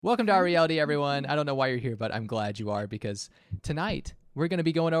Welcome to Our Reality, everyone. I don't know why you're here, but I'm glad you are because tonight we're going to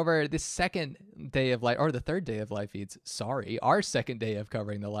be going over the second day of live, or the third day of live feeds. Sorry, our second day of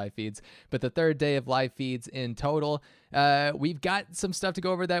covering the live feeds, but the third day of live feeds in total. We've got some stuff to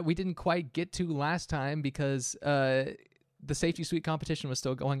go over that we didn't quite get to last time because the Safety Suite competition was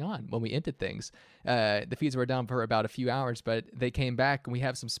still going on when we ended things. The feeds were down for about a few hours, but they came back and we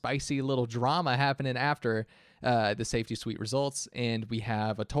have some spicy little drama happening after the Safety Suite results, and we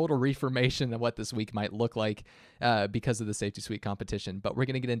have a total reformation of what this week might look like because of the Safety Suite competition. But we're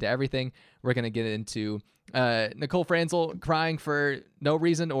going to get into everything. We're going to get into Nicole Franzel crying for no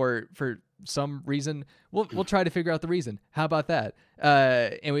reason or for some reason. We'll try to figure out the reason. How about that?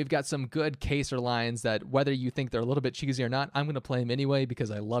 And we've got some good Kaser lines that whether you think they're a little bit cheesy or not, I'm going to play them anyway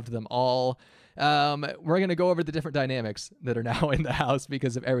because I loved them all. We're going to go over the different dynamics that are now in the house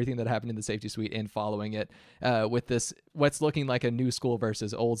because of everything that happened in the Safety Suite and following it with this, what's looking like a new school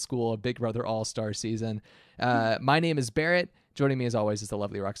versus old school, a Big Brother All-Star season. My name is Barrett. Joining me as always is the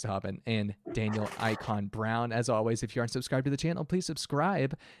lovely Roxy Hoppin and Daniel Icon Brown. As always, if you aren't subscribed to the channel, please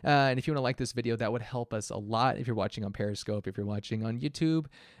subscribe. And if you want to like this video, that would help us a lot. If you're watching on Periscope, if you're watching on YouTube,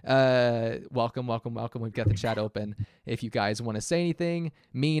 welcome. We've got the chat open. If you guys want to say anything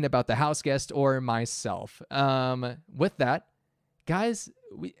mean about the house guest or myself. With that, guys,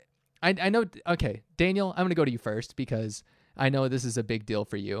 I know. Okay, Daniel, I'm going to go to you first because I know this is a big deal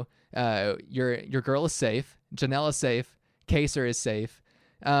for you. Your girl is safe. Janelle is safe. Kaser is safe.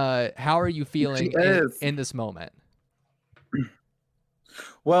 How are you feeling in this moment?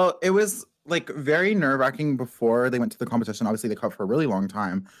 Well, it was like very nerve-wracking before they went to the competition. Obviously, they cut for a really long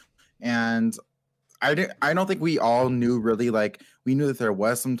time, and I don't think we all knew really. Like, we knew that there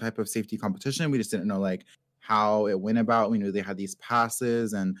was some type of safety competition. We just didn't know like how it went about. We knew they had these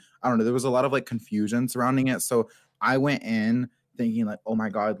passes, and I don't know. There was a lot of like confusion surrounding it. So I went in thinking like, oh my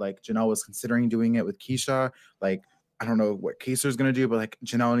god, like Janelle was considering doing it with Keisha, like. I don't know what Kaser's gonna do, but like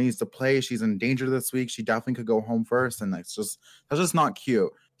Janelle needs to play. She's in danger this week. She definitely could go home first, and that's just not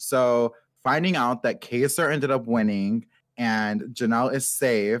cute. So finding out that Kaser ended up winning and Janelle is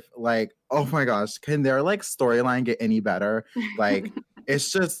safe, like, oh my gosh, can their like storyline get any better? Like,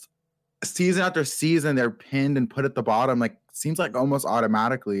 it's just season after season, they're pinned and put at the bottom, like seems like almost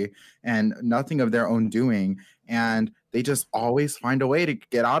automatically, and nothing of their own doing. And they just always find a way to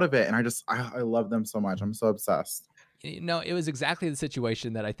get out of it. And I love them so much. I'm so obsessed. No, it was exactly the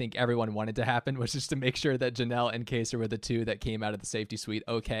situation that I think everyone wanted to happen, was just to make sure that Janelle and Kaser were the two that came out of the Safety Suite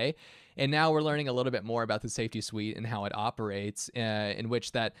okay. And now we're learning a little bit more about the Safety Suite and how it operates, in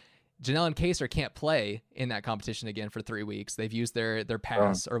which that Janelle and Kaser can't play in that competition again for 3 weeks. They've used their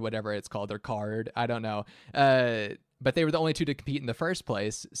pass or whatever it's called, their card. I don't know. But they were the only two to compete in the first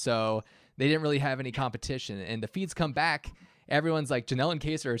place, so they didn't really have any competition. And the feeds come back. Everyone's like, Janelle and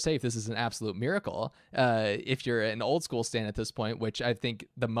Kaser are safe. This is an absolute miracle. If you're an old school stan at this point, which I think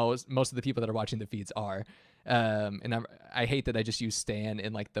the most of the people that are watching the feeds are. And I hate that I just use stan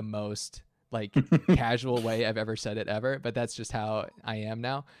in like the most like casual way I've ever said it ever, but that's just how I am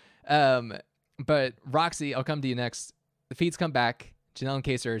now. But Roxy, I'll come to you next. The feeds come back. Janelle and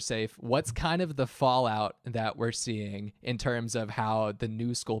Kaser are safe. What's kind of the fallout that we're seeing in terms of how the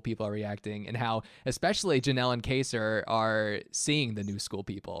new school people are reacting and how especially Janelle and Kaser are seeing the new school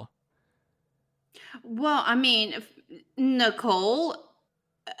people? Well, I mean, Nicole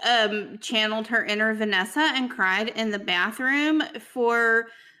channeled her inner Vanessa and cried in the bathroom for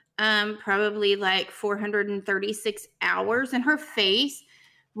probably like 436 hours, and her face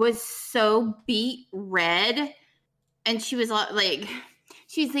was so beet red. And she was like,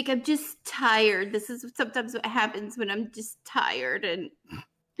 she's like, I'm just tired. This is sometimes what happens when I'm just tired. And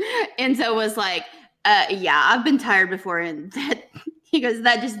Enzo was like, yeah, I've been tired before. And he goes,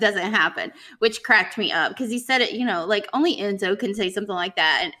 that just doesn't happen, which cracked me up because he said it, like only Enzo can say something like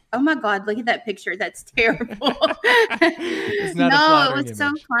that. And oh my God, look at that picture. That's terrible. It's not no, it was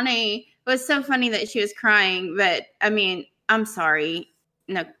so funny. It was so funny that she was crying. But I mean, I'm sorry.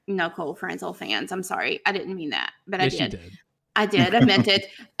 No, Nicole Franzel fans. I'm sorry. I didn't mean that, but yes, I did. You did. I did. I meant it.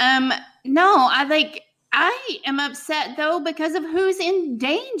 No, I am upset though because of who's in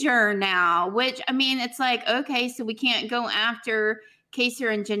danger now, which I mean, it's like, okay, so we can't go after Kaser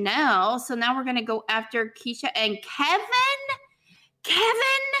and Janelle. So now we're going to go after Keisha and Kevin.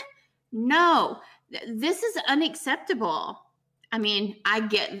 No, this is unacceptable. I mean, I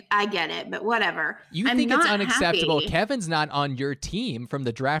get it, but whatever. You think it's unacceptable? Happy. Kevin's not on your team from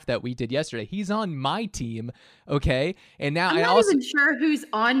the draft that we did yesterday. He's on my team, okay? And now I'm not even sure who's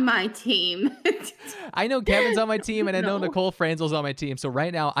on my team. I know Kevin's on my team, and I know Nicole Franzel's on my team. So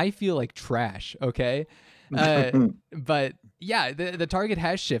right now, I feel like trash, okay? But Yeah, the target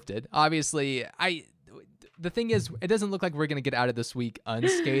has shifted. Obviously, the thing is, it doesn't look like we're going to get out of this week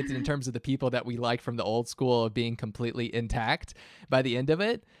unscathed in terms of the people that we like from the old school of being completely intact by the end of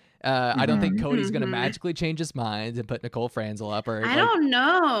it. I don't think Cody's going to magically change his mind and put Nicole Franzel up. Or I don't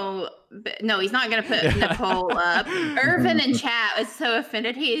know. But no, he's not going to put Nicole up. Irvin in chat was so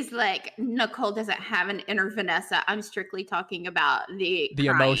offended. He's like, Nicole doesn't have an inner Vanessa. I'm strictly talking about the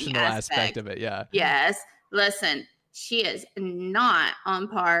emotional aspect of it. Yeah. Yes. Listen, she is not on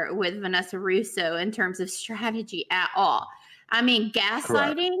par with Vanessa Russo in terms of strategy at all. I mean,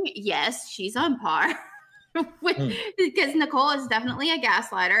 gaslighting, yes, she's on par. Because Nicole is definitely a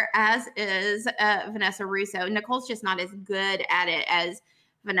gaslighter, as is Vanessa Russo. Nicole's just not as good at it as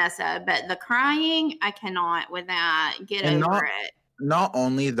Vanessa, but the crying, I cannot with that get over it. Not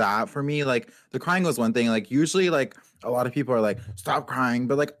only that, for me, like the crying was one thing. Like usually, like a lot of people are like, "Stop crying,"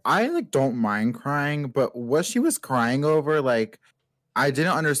 but like I like don't mind crying. But what she was crying over, like I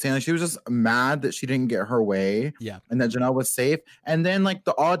didn't understand. Like, she was just mad that she didn't get her way. Yeah. And that Janelle was safe. And then like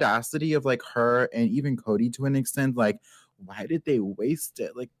the audacity of like her and even Cody to an extent, like, why did they waste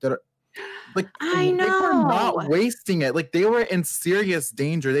it? Like I know. They were not wasting it. Like they were in serious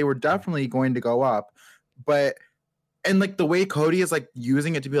danger. They were definitely going to go up. But and like the way Cody is like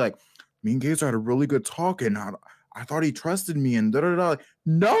using it to be like, me and Gazer had a really good talk and I thought he trusted me and da da da.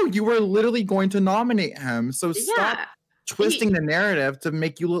 No, you were literally going to nominate him. So stop twisting the narrative to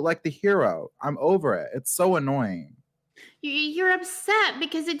make you look like the hero. I'm over it. It's so annoying. You're upset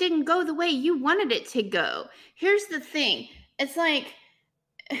because it didn't go the way you wanted it to go. Here's the thing. It's like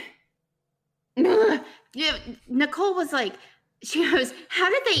Nicole was like, she goes, how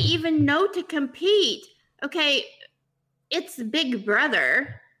did they even know to compete? Okay, it's Big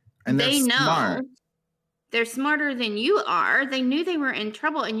Brother. And they know. Smart. They're smarter than you are. They knew they were in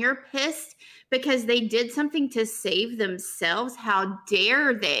trouble, and you're pissed because they did something to save themselves. How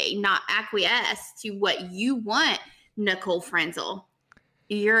dare they not acquiesce to what you want, Nicole Franzel?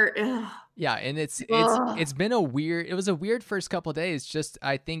 Yeah, and it's been it was a weird first couple of days. Just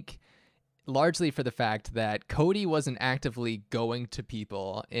I think largely for the fact that Cody wasn't actively going to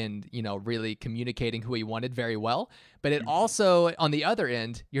people and, you know, really communicating who he wanted very well. But it also, on the other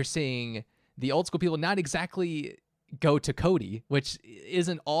end, you're seeing the old school people not exactly go to Cody, which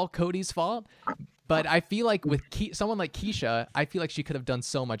isn't all Cody's fault. But I feel like with someone like Keisha, I feel like she could have done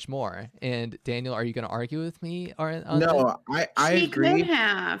so much more. And Daniel, are you going to argue with me on No, I agree. She could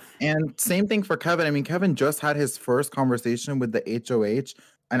have. And same thing for Kevin. I mean, Kevin just had his first conversation with the HOH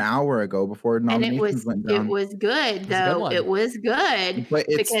an hour ago before nominations went down. It was good, though. It was good. But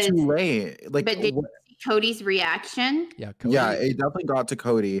it's too late. Like, but did you see Cody's reaction? Yeah, Cody. Yeah, it definitely got to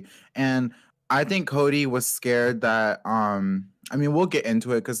Cody. And I think Cody was scared that I mean, we'll get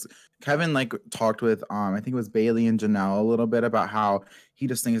into it because Kevin like talked with I think it was Bailey and Janelle a little bit about how he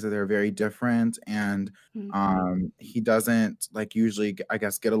just thinks that they're very different and he doesn't like usually I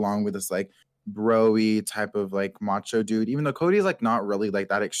guess get along with this like bro-y type of like macho dude, even though Cody's like not really like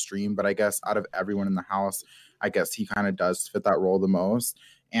that extreme, but I guess out of everyone in the house, I guess he kind of does fit that role the most.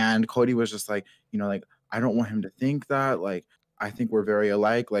 And Cody was just like, you know, like I don't want him to think that, like I think we're very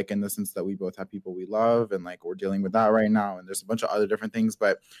alike, like in the sense that we both have people we love and like we're dealing with that right now, and there's a bunch of other different things.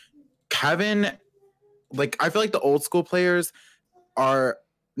 But Kevin, like I feel like the old school players are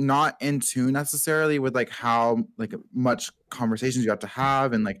not in tune necessarily with like how like much conversations you have to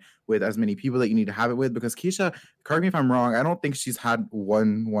have and like with as many people that you need to have it with, because Keisha, correct me if I'm wrong, I don't think she's had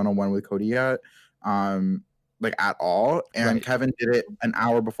one-on-one with Cody yet, like at all. And right. Kevin did it an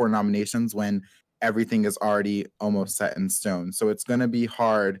hour before nominations when everything is already almost set in stone. So it's gonna be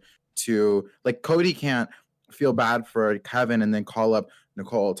hard to like Cody can't feel bad for Kevin and then call up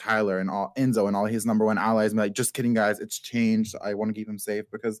Nicole, Tyler, and all Enzo and all his number one allies and be like, just kidding, guys, it's changed. I want to keep him safe,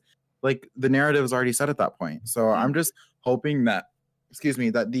 because like the narrative is already set at that point. So I'm just hoping that,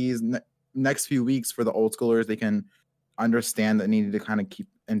 that these next few weeks for the old schoolers, they can understand that needed to kind of keep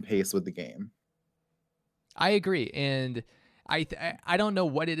in pace with the game. I agree. And I don't know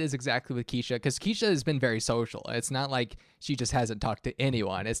what it is exactly with Keisha, because Keisha has been very social. It's not like she just hasn't talked to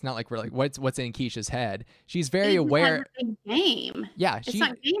anyone. It's not like we're like, what's in Keisha's head? She's very aware. It's a game. Yeah, it's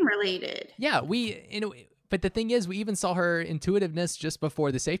not game related. Yeah, but the thing is, we even saw her intuitiveness just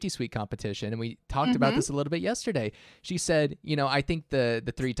before the Safety Suite competition, and we talked about this a little bit yesterday. She said, you know, I think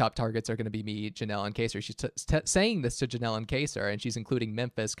the three top targets are going to be me, Janelle, and Kaysar. She's saying this to Janelle and Kaysar, and she's including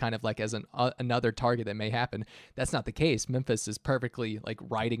Memphis kind of like as another target that may happen. That's not the case. Memphis is perfectly like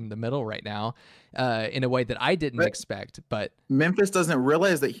riding the middle right now in a way that I didn't expect. But Memphis doesn't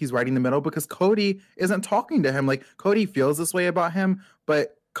realize that he's riding the middle because Cody isn't talking to him. Like Cody feels this way about him,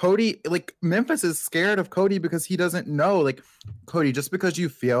 but Cody, like Memphis is scared of Cody because he doesn't know. Like, Cody, just because you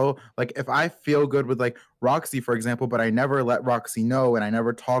feel like, if I feel good with like Roxy, for example, but I never let Roxy know and I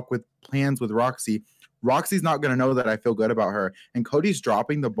never talk with plans with Roxy, Roxy's not going to know that I feel good about her. And Cody's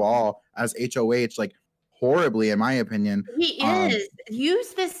dropping the ball as HOH, like horribly, in my opinion. He is.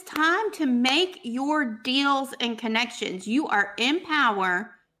 Use this time to make your deals and connections. You are in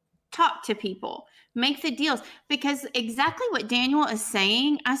power. Talk to people. Make the deals. Because exactly what Daniel is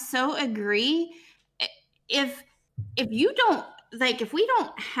saying, I so agree. If you don't, like, if we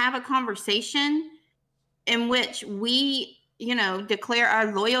don't have a conversation in which we, you know, declare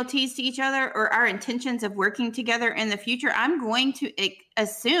our loyalties to each other or our intentions of working together in the future, I'm going to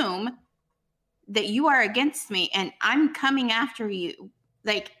assume that you are against me and I'm coming after you.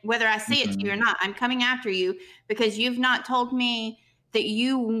 Like, whether I say it to you or not, I'm coming after you because you've not told me that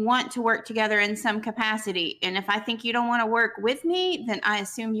you want to work together in some capacity. And if I think you don't want to work with me, then I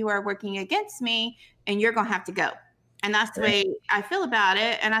assume you are working against me and you're going to have to go. And that's the way I feel about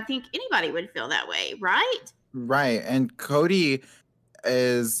it. And I think anybody would feel that way, right? Right. And Cody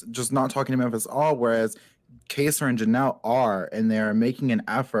is just not talking to Memphis at all, whereas Kaysar and Janelle are, and they're making an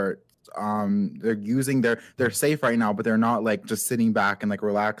effort. They're using they're safe right now, but they're not like just sitting back and like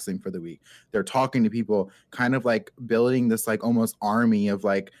relaxing for the week. They're talking to people, kind of like building this like almost army of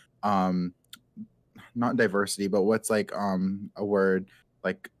like not diversity, but what's like a word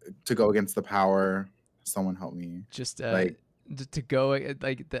like to go against the power. Someone help me. Just like to go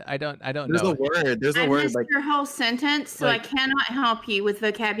like I don't there's know. There's a word like your whole sentence, so like, I cannot help you with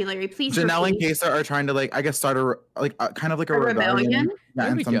vocabulary. Please. Janelle and Kaysar are trying to like, I guess, start kind of like a rebellion. Yeah,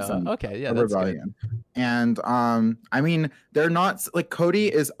 there we go. Sense, okay, yeah, that's rebellion. Good. And I mean, they're not like,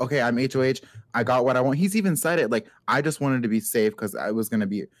 Cody is okay. I'm HOH. I got what I want. He's even said it. Like, I just wanted to be safe because I was gonna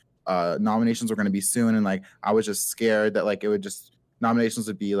be nominations were gonna be soon, and like I was just scared that like it would just. Nominations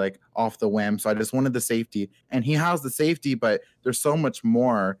would be like off the whim. So I just wanted the safety, and he has the safety, but there's so much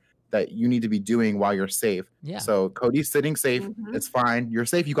more that you need to be doing while you're safe. Yeah. So Cody's sitting safe. It's fine. You're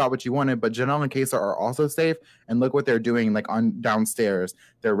safe. You got what you wanted, but Janelle and Kaysar are also safe. And look what they're doing, like on downstairs.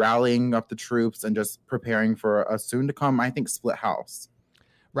 They're rallying up the troops and just preparing for a soon to come, I think, split house.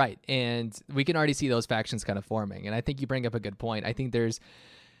 Right. And we can already see those factions kind of forming. And I think you bring up a good point. I think there's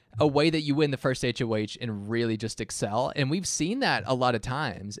a way that you win the first HOH and really just excel. And we've seen that a lot of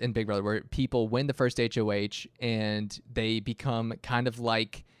times in Big Brother where people win the first HOH and they become kind of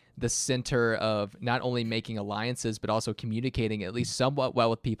like the center of not only making alliances, but also communicating at least somewhat well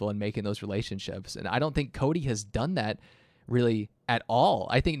with people and making those relationships. And I don't think Cody has done that really at all.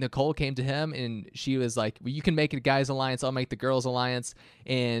 I think Nicole came to him and she was like, well, you can make a guys alliance, I'll make the girls alliance,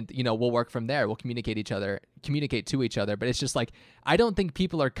 and you know, we'll work from there. We'll communicate to each other. But it's just like, I don't think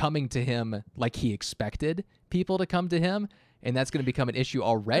people are coming to him like he expected people to come to him. And that's going to become an issue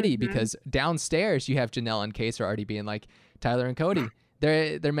already because downstairs you have Janelle and Kaysar already being like, Tyler and Cody,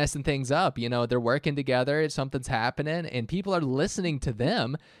 they're messing things up. You know, they're working together. Something's happening and people are listening to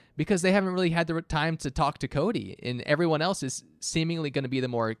them because they haven't really had the time to talk to Cody, and everyone else is seemingly going to be the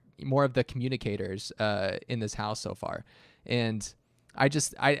more of the communicators in this house so far. And I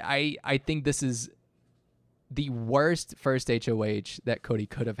think this is the worst first HOH that Cody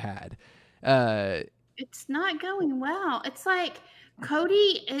could have had. It's not going well. It's like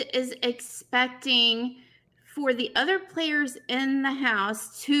Cody is expecting for the other players in the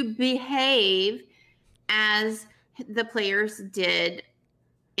house to behave as the players did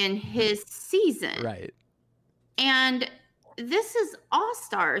in his season. Right. And this is All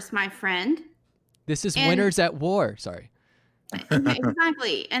Stars, my friend. This is Winners at War. Sorry.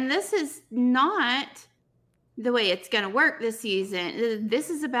 Exactly. And this is not the way it's going to work this season. This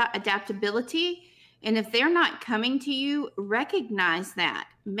is about adaptability. And if they're not coming to you, recognize that.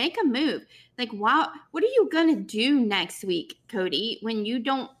 Make a move. Like, wow, what are you going to do next week, Cody, when you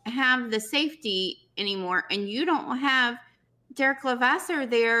don't have the safety anymore and you don't have Derek Levasseur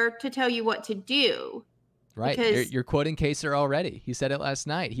there to tell you what to do? Right. You're quoting Kaysar already. He said it last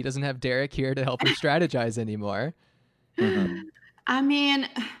night. He doesn't have Derek here to help him strategize anymore. I mean,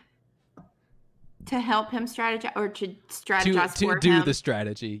 to help him strategize or to strategize to for do him. The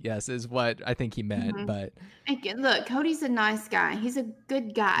strategy, yes, is what I think he meant. But again, look, Cody's a nice guy. He's a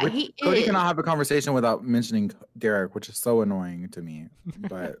good guy. Cody cannot have a conversation without mentioning Derek, which is so annoying to me.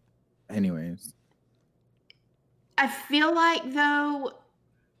 But anyways. I feel like, though,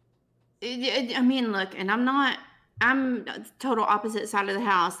 I mean, look, and I'm total opposite side of the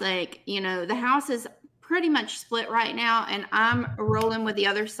house. Like, you know, the house is pretty much split right now, and I'm rolling with the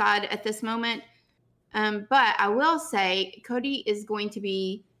other side at this moment. But I will say Cody is going to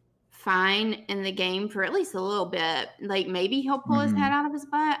be fine in the game for at least a little bit. Like maybe he'll pull his head out of his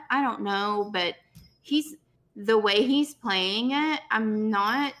butt. I don't know, but the way he's playing it, I'm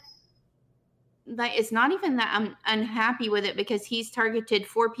not like, it's not even that I'm unhappy with it, because he's targeted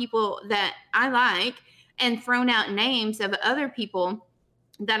 4 people that I like and thrown out names of other people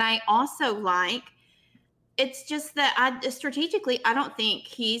that I also like. It's just that strategically, I don't think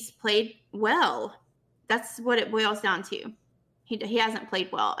he's played well. That's what it boils down to. He hasn't played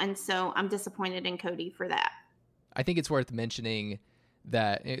well, and so I'm disappointed in Cody for that. I think it's worth mentioning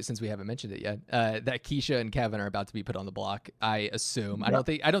that, since we haven't mentioned it yet, that Keisha and Kevin are about to be put on the block, I assume. Yeah.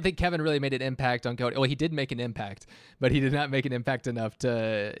 I don't think Kevin really made an impact on Cody. Well, he did make an impact, but he did not make an impact enough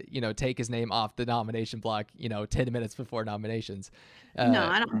to, take his name off the nomination block, 10 minutes before nominations. No,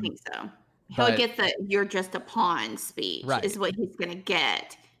 I don't think so. He'll get the "you're just a pawn" speech, right, is what he's going to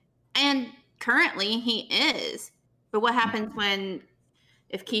get. And currently he is. But what happens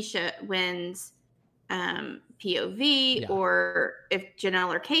if Keisha wins POV, or if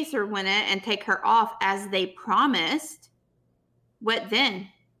Janelle or Kaser win it and take her off as they promised, what then?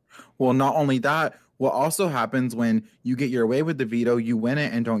 Well, not only that, what also happens when you get your way with the veto, you win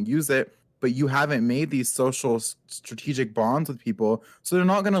it and don't use it, but you haven't made these social strategic bonds with people, so they're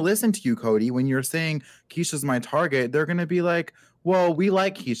not going to listen to you, Cody. When you're saying Keisha's my target, they're going to be like, well, we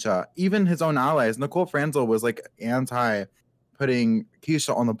like Keisha. Even his own allies, Nicole Franzel was like anti putting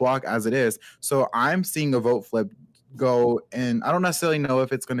Keisha on the block as it is. So I'm seeing a vote flip go, and I don't necessarily know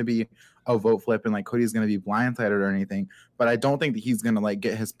if it's going to be a vote flip and like Cody's going to be blindsided or anything, but I don't think that he's going to like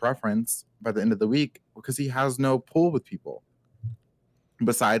get his preference by the end of the week, because he has no pull with people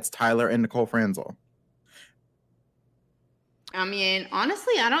besides Tyler and Nicole Franzel. I mean,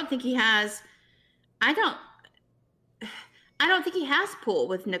 honestly, I don't think he has pull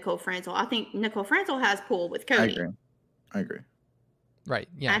with Nicole Franzel. I think Nicole Franzel has pull with Cody. I agree. Right.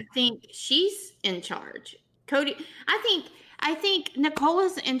 Yeah. I think she's in charge. Cody, I think Nicole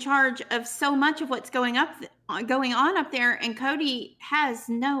is in charge of so much of what's going on up there, and Cody has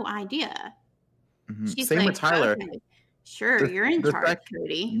no idea. She's same with Tyler. Okay, sure, you're in charge,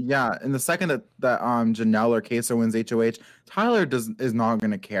 Cody. Yeah, and the second that Janelle or Kaser wins HOH, Tyler is not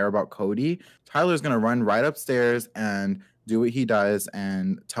going to care about Cody. Tyler's going to run right upstairs and do what he does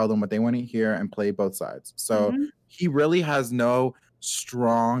and tell them what they want to hear and play both sides. So he really has no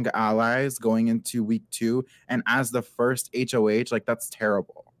strong allies going into week 2. And as the first HOH, like, that's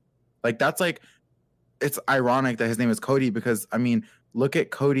terrible. Like, that's like, it's ironic that his name is Cody, because, I mean, look at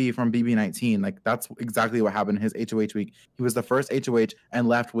Cody from BB19. Like, that's exactly what happened in his HOH week. He was the first HOH and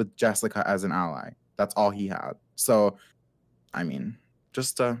left with Jessica as an ally. That's all he had. So, I mean,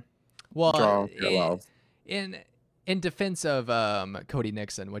 just draw parallels. In defense of Cody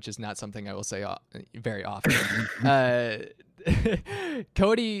Nixon, which is not something I will say very often,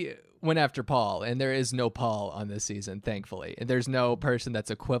 Cody went after Paul, and there is no Paul on this season, thankfully. And there's no person that's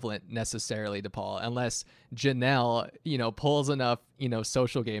equivalent necessarily to Paul, unless Janelle, pulls enough,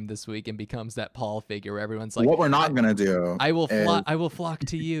 social game this week and becomes that Paul figure where everyone's like, what we're not gonna do. I will flock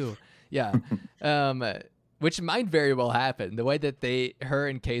to you. Yeah. Which might very well happen. The way that her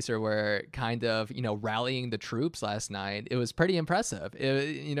and Kaser were kind of, rallying the troops last night, it was pretty impressive.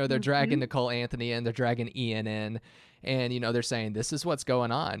 They're dragging Nicole Anthony in, they're dragging Ian in, and, they're saying, this is what's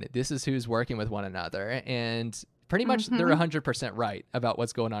going on. This is who's working with one another. And pretty much they're 100% right about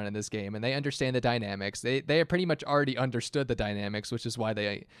what's going on in this game. And they understand the dynamics. They have pretty much already understood the dynamics, which is why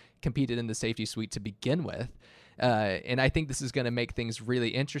they competed in the safety suite to begin with. And I think this is going to make things really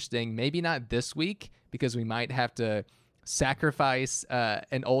interesting. Maybe not this week, because we might have to sacrifice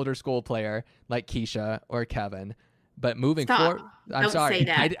an older school player like Keisha or Kevin. But moving forward, I'm sorry,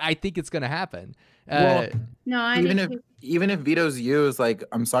 I think it's going to happen. Even if veto's used, like,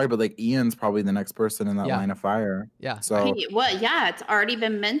 I'm sorry, but like Ian's probably the next person in that line of fire. Yeah. So it's already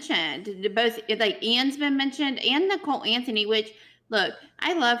been mentioned. Both, like, Ian's been mentioned and Nicole Anthony. Which, look,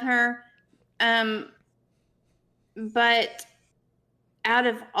 I love her. But out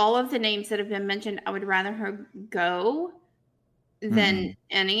of all of the names that have been mentioned, I would rather her go than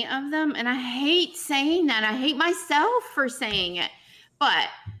any of them. And I hate saying that. I hate myself for saying it. But,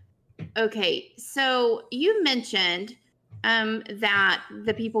 okay, so you mentioned that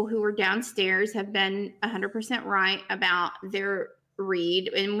the people who were downstairs have been 100% right about their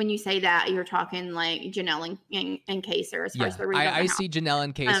read. And when you say that, you're talking like Janelle and Kaser as far as the read. I see Janelle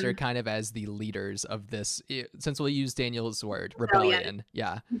and Kaser kind of as the leaders of this, since we'll use Daniel's word, rebellion.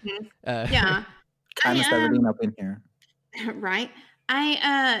 Yeah. Yeah. Kind of everything up in here. Right.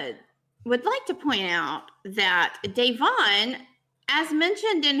 I would like to point out that Da'Vonne, as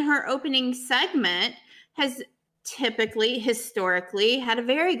mentioned in her opening segment, has typically, historically, had a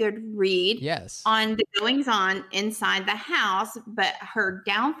very good read Yes. on the goings on inside the house, but her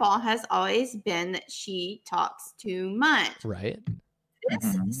downfall has always been that she talks too much. Right.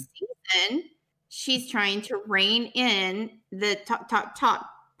 This Mhm. season, she's trying to rein in the talk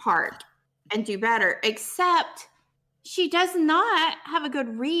part and do better, except she does not have a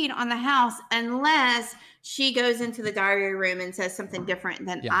good read on the house unless she goes into the diary room and says something different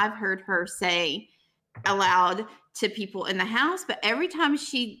than Yeah. I've heard her say aloud to people in the house. But every time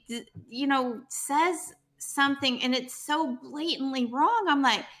she, says something and it's so blatantly wrong, I'm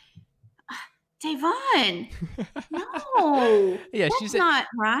like, Davon, no, Yeah, she that's said not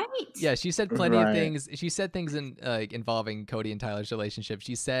right. Yeah, she said plenty of Right. things. She said things in involving Cody and Tyler's relationship.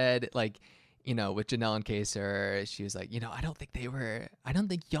 She said like, with Janelle and Kaser, she was like, I don't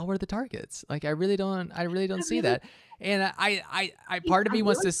think y'all were the targets. Like, I really don't see really- that. And I part of me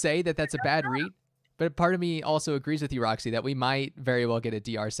wants to say that that's a bad read, but part of me also agrees with you, Roxy, that we might very well get a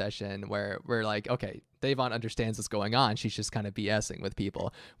DR session where we're like, okay, Davon understands what's going on. She's just kind of BSing with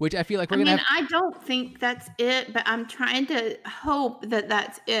people, which I feel like we're gonna have. I don't think that's it, but I'm trying to hope that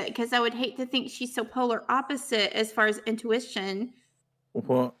that's it, because I would hate to think she's so polar opposite as far as intuition.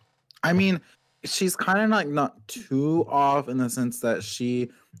 Well, I mean, she's kind of like not too off in the sense that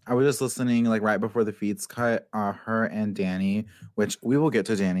I was just listening like right before the feeds cut, her and Danny, which we will get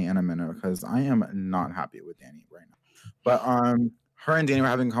to Danny in a minute because I am not happy with Danny right now. But her and Danny were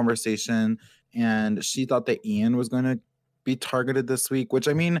having a conversation, and she thought that Ian was going to be targeted this week, which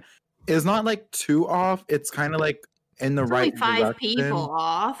I mean is not like too off. It's kind of like in the It's right only 5 direction. people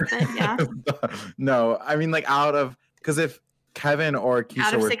off, but yeah, No, I mean like because if Kevin or Keisha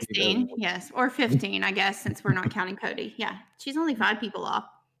out of were 16, together- yes, or 15, I guess, since we're not counting Cody. Yeah, she's only 5 people off.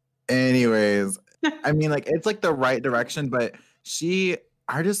 Anyways, I mean, like it's like the right direction, but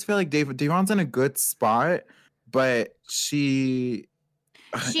I just feel like Davon's in a good spot, but she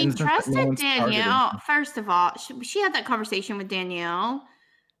She in the sense that no trusted one's targeting Danielle. her. First of all, she had that conversation with Danielle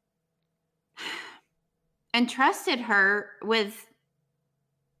and trusted her with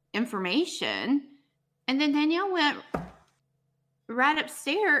information. And then Danielle went right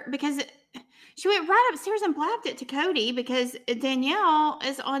upstairs she went right upstairs and blabbed it to Cody because Danielle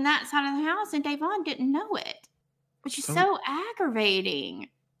is on that side of the house and Davon didn't know it, which is so aggravating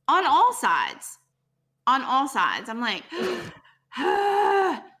on all sides. On all sides. I'm like,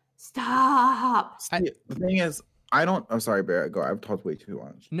 stop. See, the thing is, I'm sorry, Barrett, go. I've talked way too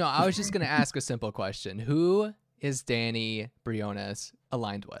much. No, I was just gonna ask a simple question: who is Danny Briones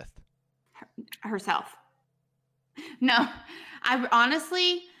aligned with? Herself. No,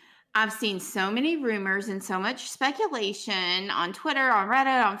 I've seen so many rumors and so much speculation on Twitter, on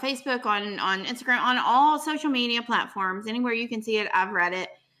Reddit, on Facebook, on Instagram, on all social media platforms. Anywhere you can see it, I've read it,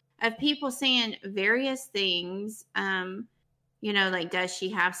 of people saying various things. Like, does she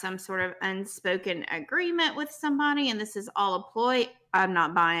have some sort of unspoken agreement with somebody and this is all a ploy? I'm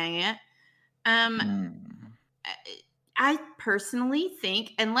not buying it. I personally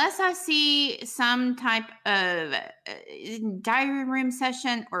think, unless I see some type of diary room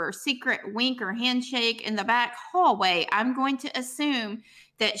session or secret wink or handshake in the back hallway, I'm going to assume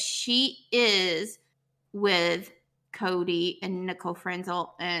that she is with Cody and Nicole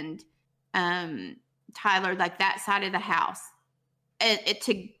Frenzel and Tyler, like that side of the house, and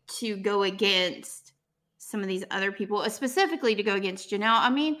to go against some of these other people, specifically to go against Janelle. I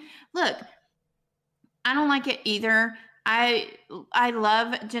mean, look, I don't like it either. I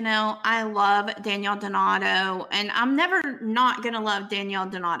love Janelle. I love Danielle Donato. And I'm never not going to love Danielle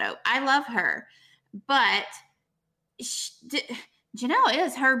Donato. I love her. But Janelle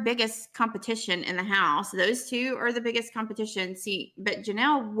is her biggest competition in the house. Those two are the biggest competition. See, but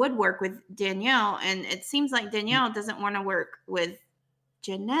Janelle would work with Danielle. And it seems like Danielle doesn't want to work with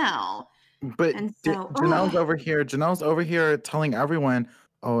Janelle. But And so, Janelle's over here telling everyone,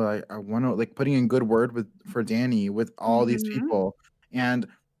 oh, I want to like putting in good word for Danny with all these people. And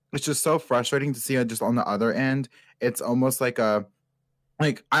it's just so frustrating to see it just on the other end. It's almost like I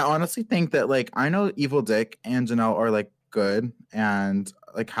honestly think that like, I know Evil Dick and Janelle are like good and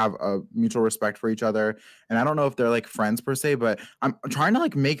like have a mutual respect for each other. And I don't know if they're like friends per se, but I'm trying to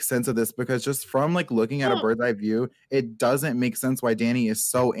like make sense of this because just from like looking at a bird's eye view, it doesn't make sense why Danny is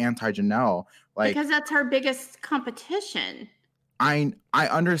so anti Janelle. Like, because that's her biggest competition. I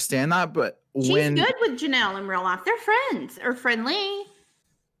understand that, but she's good with Janelle in real life. They're friends or friendly.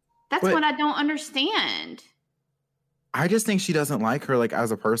 That's what I don't understand. I just think she doesn't like her like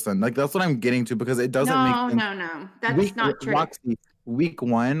as a person. Like that's what I'm getting to because it doesn't make sense. No. That's not true. Roxy, week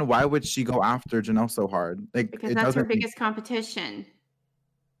 1, why would she go after Janelle so hard? Like because that's her biggest competition.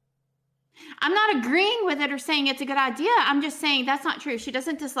 I'm not agreeing with it or saying it's a good idea. I'm just saying that's not true. She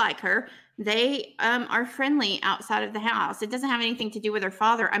doesn't dislike her. They are friendly outside of the house. It doesn't have anything to do with her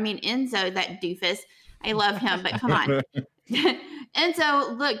father. I mean, Enzo, that doofus, I love him, but come on.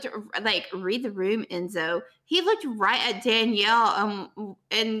 Enzo looked like, read the room, Enzo. He looked right at Danielle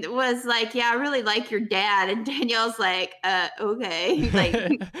and was like, yeah, I really like your dad. And Danielle's like, okay.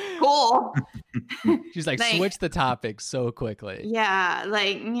 Like, cool. She's like, switch the topic so quickly. Yeah,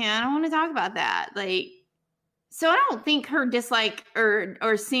 like, yeah, I don't want to talk about that. Like, so I don't think her dislike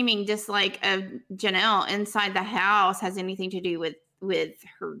or seeming dislike of Janelle inside the house has anything to do with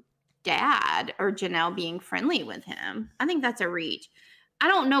her dad or Janelle being friendly with him. I think that's a reach. I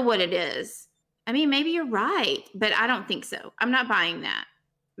don't know what it is. I mean, maybe you're right, but I don't think so. I'm not buying that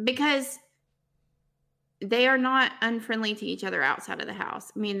because they are not unfriendly to each other outside of the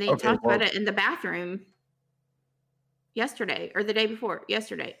house. I mean, they talked about it in the bathroom yesterday or the day before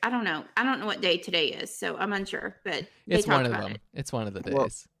yesterday. I don't know. I don't know what day today is, so I'm unsure, but it's one of them. It's one of the days. Well,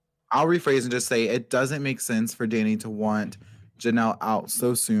 I'll rephrase and just say it doesn't make sense for Danny to want Janelle out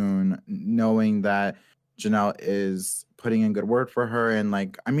so soon, knowing that Janelle is putting in good word for her. And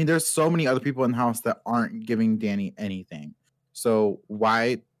like, I mean, there's so many other people in the house that aren't giving Danny anything. So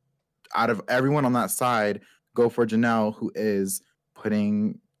why, out of everyone on that side, go for Janelle, who is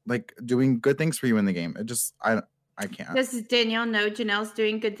doing good things for you in the game? It just, I can't. Does Danielle know Janelle's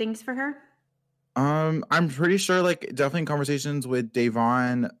doing good things for her? I'm pretty sure, like, definitely in conversations with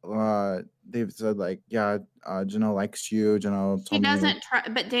Davon, they've said like, yeah, Janelle likes you. Janelle she doesn't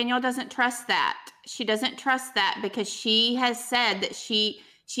but Danielle doesn't trust that. She doesn't trust that because she has said that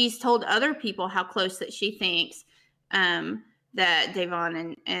she's told other people how close that she thinks that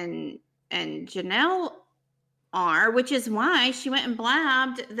Davon and Janelle are, which is why she went and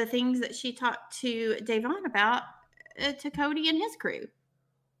blabbed the things that she talked to Davon about to Cody and his crew.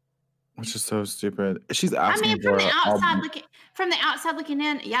 Which is so stupid. She's asking. I mean, from the outside looking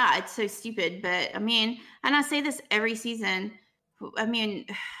in, yeah, it's so stupid. But I mean, and I say this every season. I mean,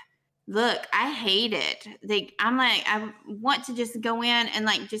 look, I hate it. I'm like, I want to just go in and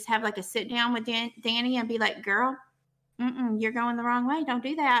like just have like a sit down with Danny and be like, girl, you're going the wrong way. Don't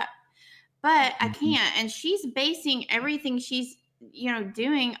do that. But I can't. And she's basing everything she's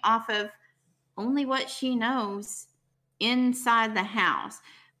doing off of only what she knows inside the house,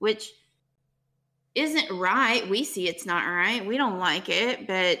 which isn't right. We see it's not right. We don't like it.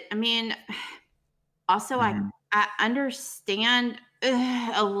 But I mean, also I understand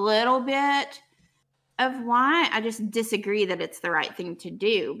a little bit of why. I just disagree that it's the right thing to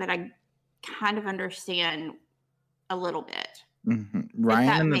do, but I kind of understand a little bit. Ryan,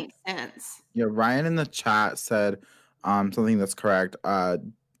 if that makes sense. Yeah, Ryan in the chat said something that's correct.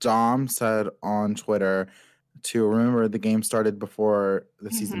 Dom said on Twitter to remember the game started before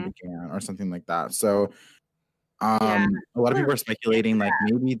the season began or something like that. So a lot of people are speculating like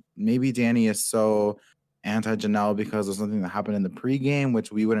maybe Danny is so anti-Janelle because of something that happened in the pregame,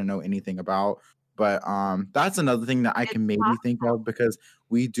 which we wouldn't know anything about. But that's another thing that I can maybe think of because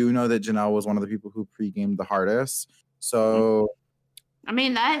we do know that Janelle was one of the people who pre-gamed the hardest. So I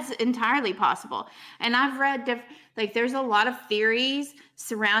mean, that is entirely possible. And I've read there's a lot of theories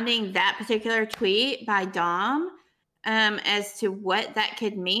surrounding that particular tweet by Dom as to what that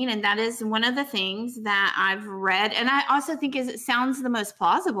could mean. And that is one of the things that I've read. And I also think it sounds the most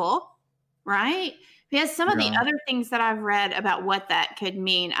plausible, right? Because some of the other things that I've read about what that could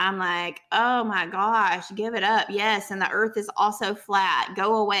mean, I'm like, oh my gosh, give it up. Yes. And the earth is also flat.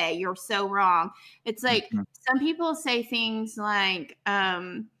 Go away. You're so wrong. It's like some people say things like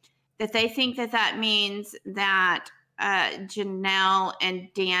that they think that means that Janelle and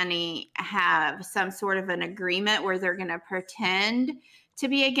Danny have some sort of an agreement where they're going to pretend to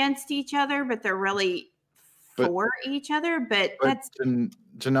be against each other, but they're really for each other. But that's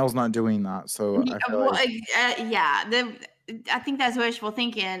Janelle's not doing that. So I feel I think that's wishful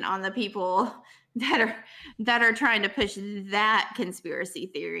thinking on the people that are trying to push that conspiracy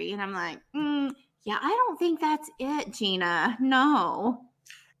theory. And I'm like, yeah, I don't think that's it, Gina. No.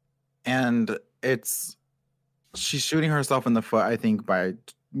 And she's shooting herself in the foot, I think, by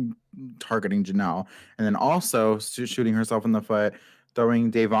targeting Janelle. And then also shooting herself in the foot, throwing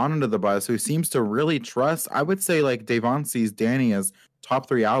Davon under the bus, who seems to really trust. I would say like Davon sees Danny as top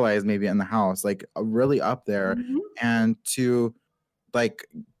 3 allies maybe in the house, like really up there. And to like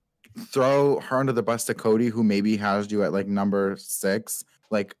throw her under the bus to Cody, who maybe has you at like number 6.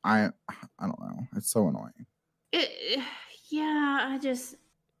 Like I don't know. It's so annoying.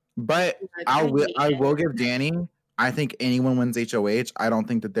 But I will give Danny, I think anyone wins HOH. I don't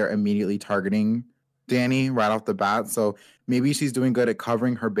think that they're immediately targeting Danny right off the bat. So maybe she's doing good at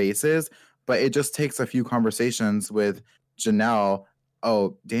covering her bases, but it just takes a few conversations with Janelle.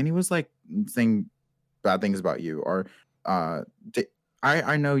 Oh, Danny was like saying bad things about you, or I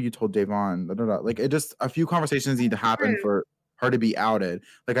know you told Davon. Da, da, da. Like, it just a few conversations need to happen for her to be outed.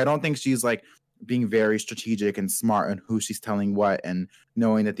 Like, I don't think she's like being very strategic and smart in who she's telling what, and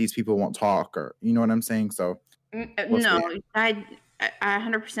knowing that these people won't talk, or you know what I'm saying. So no, I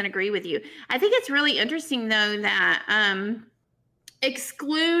 100% agree with you. I think it's really interesting though that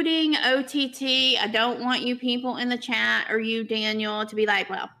excluding OTT, I don't want you people in the chat or you, Daniel, to be like,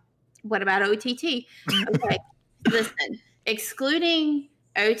 well, what about OTT? Okay, listen, excluding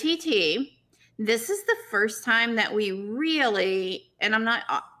OTT, this is the first time that we really, and I'm not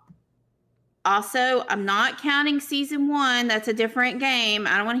counting season 1. That's a different game.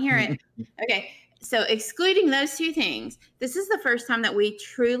 I don't want to hear it. Okay. So excluding those two things, this is the first time that we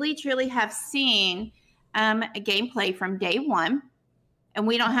truly, truly have seen a gameplay from day one. And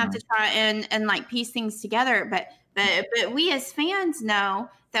we don't have to try and like piece things together. But we as fans know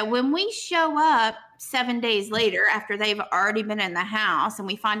that when we show up 7 days later after they've already been in the house and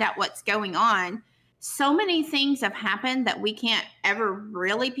we find out what's going on, so many things have happened that we can't ever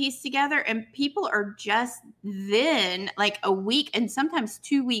really piece together. And people are just then, like a week and sometimes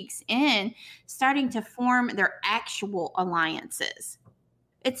 2 weeks in, starting to form their actual alliances.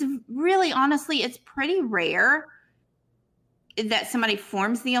 It's really, honestly, it's pretty rare that somebody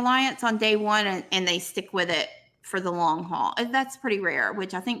forms the alliance on day one and they stick with it for the long haul. That's pretty rare,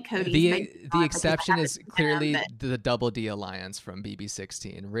 which I think Cody. The exception is clearly the Double D alliance from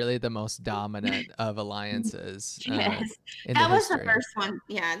BB16. Really, the most dominant of alliances. Yes, that was the first one.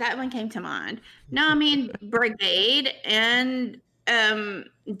 Yeah, that one came to mind. No, I mean Brigade and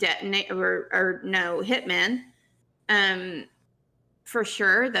Detonate or no Hitman. For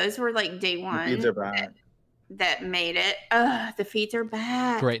sure, those were like day one. That made it. The feeds are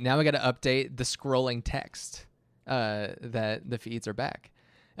back. Great. Now we got to update the scrolling text that the feeds are back.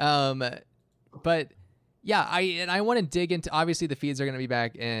 But yeah, I want to dig into, obviously the feeds are going to be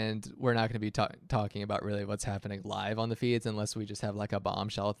back, and we're not going to be talking about really what's happening live on the feeds unless we just have like a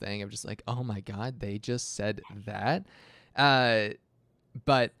bombshell thing of just like, oh my God, they just said that.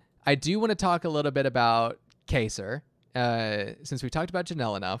 But I do want to talk a little bit about Kaysar. Since we talked about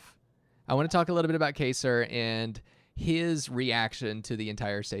Janelle enough, I want to talk a little bit about Kaysar and his reaction to the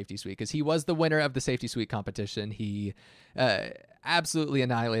entire Safety Suite, because he was the winner of the Safety Suite competition. He absolutely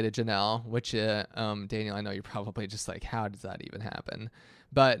annihilated Janelle, which, Daniel, I know you're probably just like, how does that even happen?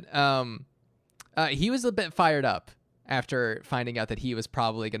 But he was a bit fired up after finding out that he was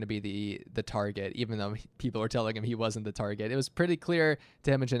probably going to be the target, even though people were telling him he wasn't the target. It was pretty clear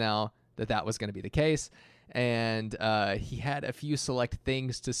to him and Janelle that was going to be the case. And he had a few select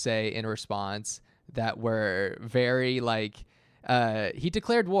things to say in response that were very like, he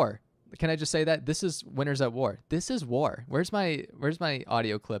declared war. Can I just say that? This is Winners at War. This is war. Where's my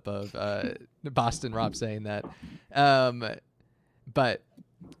audio clip of Boston Rob saying that? But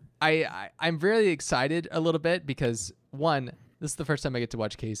I'm really excited a little bit because, one, this is the first time I get to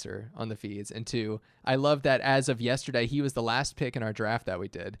watch Kaysar on the feeds, and two, I love that as of yesterday, he was the last pick in our draft that we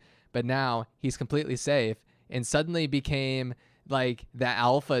did. But now he's completely safe and suddenly became like the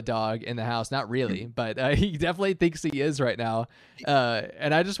alpha dog in the house. Not really, but he definitely thinks he is right now.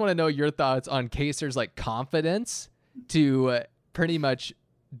 And I just want to know your thoughts on Kaysar's like confidence to pretty much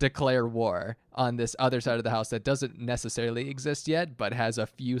declare war on this other side of the house that doesn't necessarily exist yet, but has a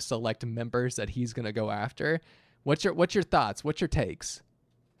few select members that he's going to go after. What's your thoughts? What's your takes?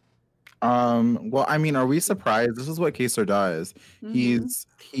 Well, I mean, are we surprised? This is what Kaysar does. Mm-hmm.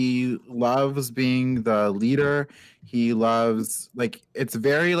 He loves being the leader. He loves, like, it's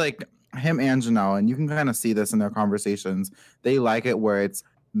very like him and Janelle, and you can kind of see this in their conversations. They like it where it's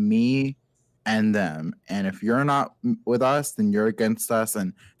me and them. And if you're not with us, then you're against us,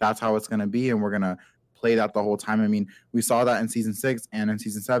 and that's how it's gonna be, and we're gonna play that the whole time. I mean, we saw that in season 6 and in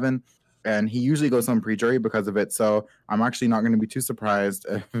season 7. And he usually goes on pre-jury because of it. So I'm actually not going to be too surprised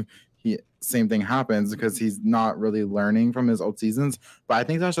if same thing happens, because he's not really learning from his old seasons. But I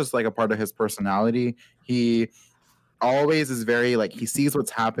think that's just like a part of his personality. He always is very like, he sees what's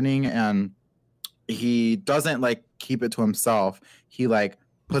happening and he doesn't like keep it to himself. He like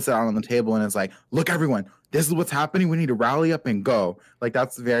puts it out on the table and is like, look, everyone, this is what's happening. We need to rally up and go. Like,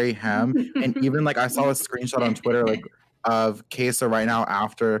 that's very him. And even like I saw a screenshot on Twitter like of Kaysar right now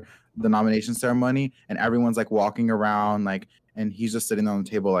after the nomination ceremony, and everyone's like walking around like, and he's just sitting on the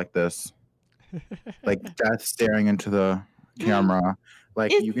table like this, like death staring into the camera.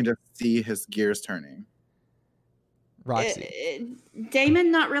 Like, you can just see his gears turning. Roxy.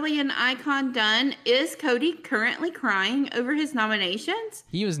 Damon, not really an icon done. Is Cody currently crying over his nominations?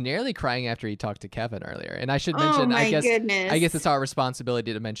 He was nearly crying after he talked to Kevin earlier. And I should Oh mention, my I guess goodness. it's our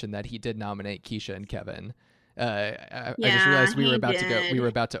responsibility to mention that he did nominate Keisha and Kevin. I just Yeah, realized we he were about to go. We did. were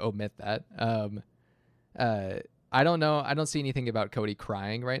about to omit that. I don't know. I don't see anything about Cody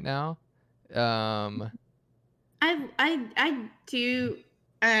crying right now. I do.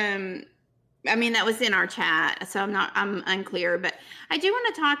 I mean, that was in our chat, so I'm unclear, but I do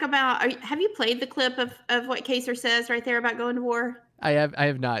want to talk about. Have you played the clip of what Kaser says right there about going to war? I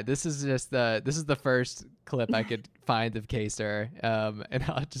have not. This is the first clip I could find of Kaser, and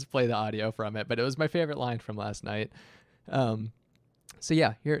I'll just play the audio from it. But it was my favorite line from last night. So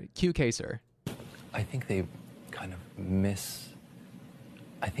yeah, here, cue Kaser. I think they kind of miss.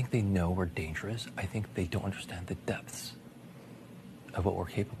 I think they know we're dangerous. I think they don't understand the depths of what we're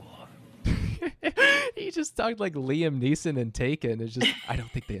capable of. He just talked like Liam Neeson and Taken. It's just, I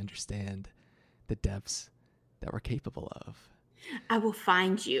don't think they understand the depths that we're capable of. I will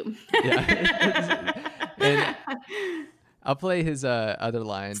find you. Yeah. And I'll play his other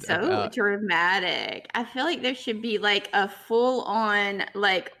line. So dramatic. I feel like there should be like a full-on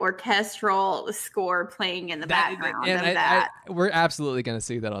like orchestral score playing in the background of that. We're absolutely going to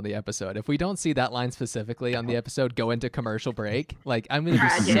see that on the episode. If we don't see that line specifically on the episode go into commercial break, like I'm going to be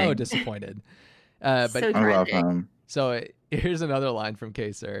so disappointed. But So I love tragic. him. so here's another line from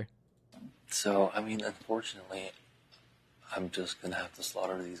Kaser. So, I mean, unfortunately, I'm just gonna have to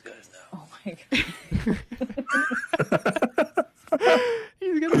slaughter these guys now. Oh my God.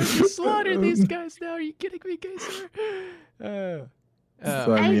 He's going to have to slaughter these guys now. Are you kidding me, Kaser? So,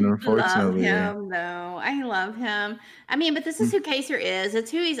 I mean, unfortunately. love him, though. I love him. I mean, but this is who Kaser is. It's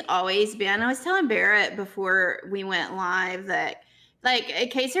who he's always been. I was telling Barrett before we went live that,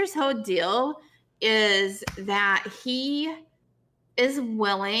 like, Kaser's whole deal is that he is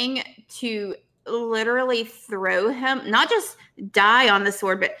willing to literally throw him, not just die on the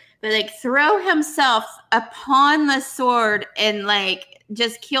sword, but like throw himself upon the sword and like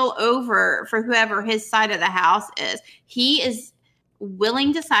just kill over for whoever his side of the house is. He is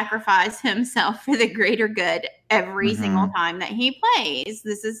willing to sacrifice himself for the greater good every single time that he plays.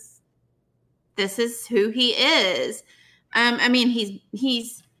 This is who he is. I mean,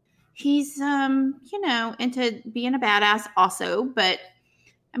 he's you know, into being a badass also, but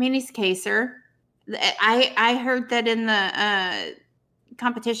I mean, he's Kaser. I heard that in the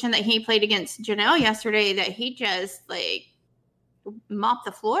competition that he played against Janelle yesterday that he just like mopped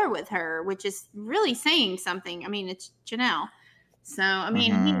the floor with her, which is really saying something. I mean, it's Janelle. So, I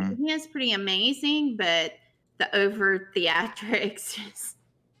mean, he is pretty amazing, but the over theatrics just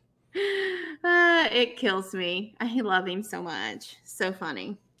it kills me. I love him so much. So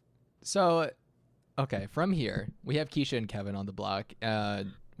funny. So, okay, from here, we have Keisha and Kevin on the block.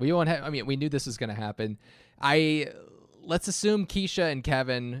 We won't have, I mean, we knew this was going to happen. Let's assume Keisha and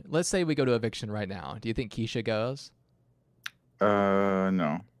Kevin, let's say we go to eviction right now. Do you think Keisha goes?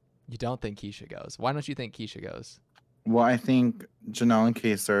 No. You don't think Keisha goes. Why don't you think Keisha goes? Well, I think Janelle and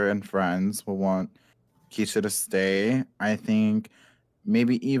Kaser and friends will want Keisha to stay. I think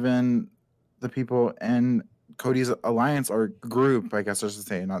maybe even the people in Cody's alliance or group, I guess I should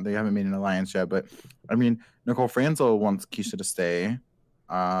say, not they haven't made an alliance yet, but I mean, Nicole Franzel wants Keisha to stay.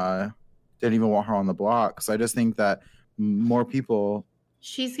 Didn't even want her on the block. So I just think that more people.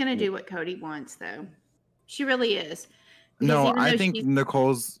 She's going to do what Cody wants, though. She really is. No, I think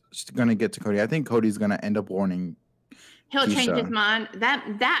Nicole's going to get to Cody. I think Cody's going to end up warning. He'll change Keisha. his mind.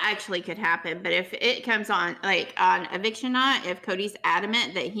 That actually could happen. But if it comes on like on eviction night, if Cody's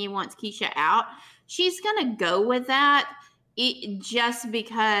adamant that he wants Keisha out, she's gonna go with that. Just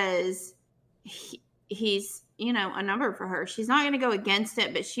because he's a number for her. She's not gonna go against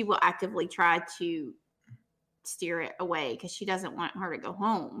it, but she will actively try to steer it away because she doesn't want her to go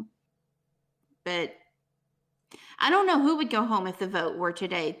home. But I don't know who would go home if the vote were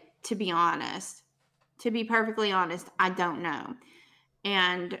today. To be honest. To be perfectly honest, I don't know.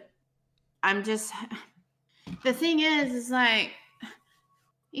 And I'm just, the thing is like,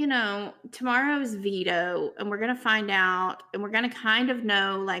 tomorrow's veto and we're going to find out and we're going to kind of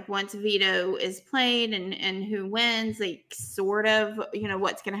know like once veto is played and who wins, like sort of,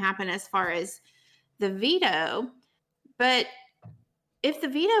 what's going to happen as far as the veto. But if the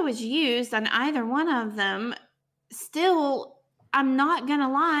veto is used on either one of them, still, I'm not going to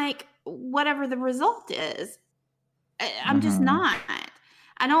like whatever the result is. I'm just not.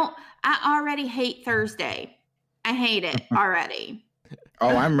 I already hate Thursday. I hate it already. Oh,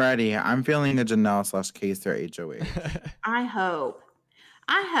 I'm ready. I'm feeling a Janelle /Kaser HOH. I hope.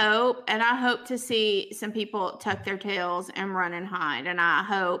 I hope to see some people tuck their tails and run and hide. And I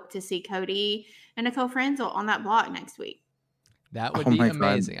hope to see Cody and Nicole Franzel on that block next week. That would Oh be my God.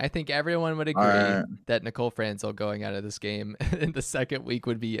 amazing. I think everyone would agree Alright. that Nicole Franzel going out of this game in the second week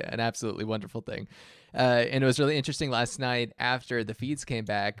would be an absolutely wonderful thing. And it was really interesting last night after the feeds came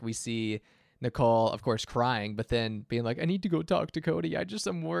back. We see Nicole, of course, crying, but then being like, I need to go talk to Cody.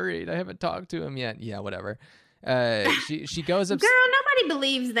 I'm worried. I haven't talked to him yet. Yeah, whatever. She goes up. Girl, nobody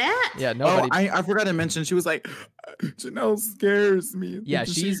believes that. Yeah, nobody. I forgot to mention, she was like, Janelle scares me. Yeah,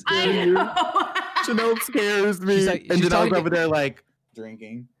 Does she she's- I scare you? know. Janelle scares me. She's like- and she's Janelle's talking to- over there like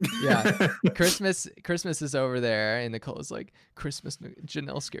drinking. Yeah. Christmas is over there, and Nicole's like,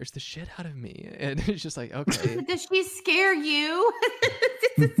 Janelle scares the shit out of me. And it's just like, okay. Does she scare you?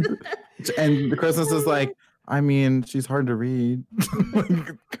 And the Christmas is like, I mean, she's hard to read.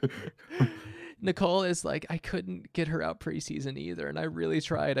 Nicole is like, I couldn't get her out preseason either, and I really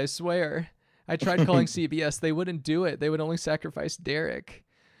tried. I swear, I tried calling CBS. They wouldn't do it. They would only sacrifice Derek.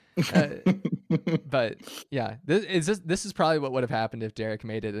 But yeah, this is probably what would have happened if Derek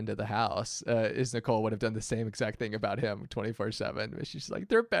made it into the house. Is Nicole would have done the same exact thing about him 24/7. She's like,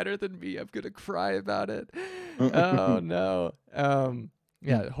 they're better than me. I'm gonna cry about it. Oh no.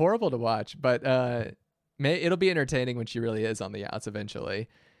 Yeah, horrible to watch, but it'll be entertaining when she really is on the outs eventually.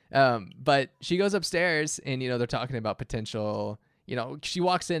 But she goes upstairs and, they're talking about potential, she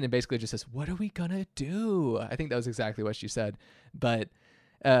walks in and basically just says, what are we gonna do? I think that was exactly what she said. But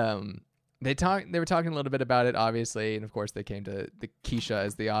they were talking a little bit about it, obviously. And of course they came to the Keisha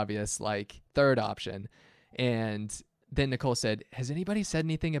as the obvious, like, third option. And then Nicole said, has anybody said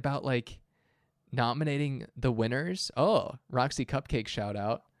anything about, like, nominating the winners? Oh, Roxy Cupcake shout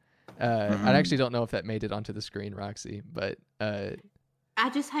out. I actually don't know if that made it onto the screen, Roxy, but I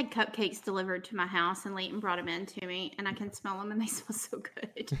just had cupcakes delivered to my house, and Leighton brought them in to me, and I can smell them, and they smell so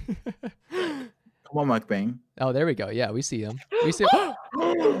good. Come on, mukbang. Oh, there we go. Yeah, we see him. We see.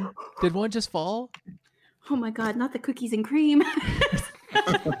 Did one just fall? Oh my God, not the cookies and cream.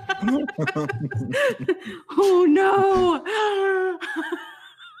 Oh no.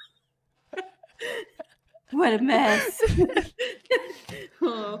 What a mess.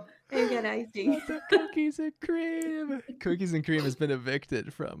 Oh, I got icing. The cookies and cream. Cookies and cream has been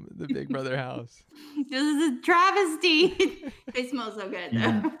evicted from the Big Brother house. This is a travesty. They smell so good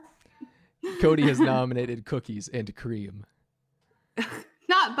though. Cody has nominated cookies and cream.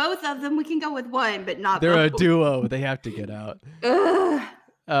 Not both of them. We can go with one, but not They're a both. duo. They have to get out.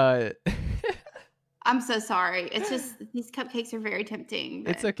 Ugh. I'm so sorry. It's just these cupcakes are very tempting.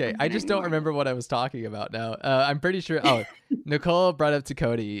 It's but okay. I'm I gonna just don't ignore remember what I was talking about now. I'm pretty sure. Oh, Nicole brought up to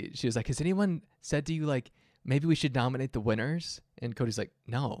Cody. She was like, has anyone said to you, like, maybe we should nominate the winners? And Cody's like,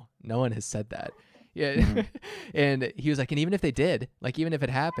 no one has said that. Yeah. And he was like, and even if they did, like, even if it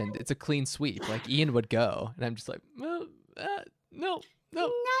happened, it's a clean sweep. Like, Ian would go. And I'm just like, well, no.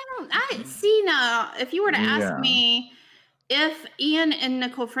 I see now. If you were to ask Yeah. me if Ian and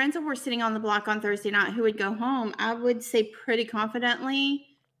Nicole Franzel were sitting on the block on Thursday night, who would go home, I would say pretty confidently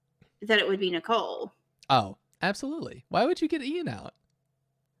that it would be Nicole. Oh, absolutely. Why would you get Ian out?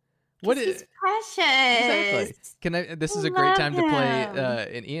 What 'Cause is he's precious. exactly? Can I? This is I a great time to love play him.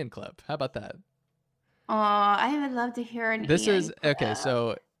 an Ian clip. How about that? Oh, I would love to hear an This Ian is okay. clip.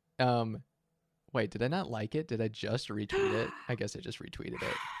 So, wait, did I not like it? Did I just retweet it? I guess I just retweeted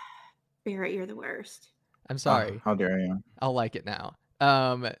it. Barrett, you're the worst. I'm sorry. Oh, how dare you? I'll like it now.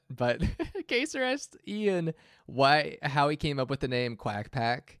 But Kaser asked Ian how he came up with the name Quack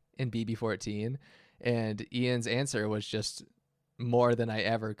Pack in BB14, and Ian's answer was just more than I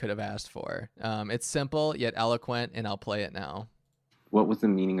ever could have asked for. It's simple yet eloquent, and I'll play it now. What was the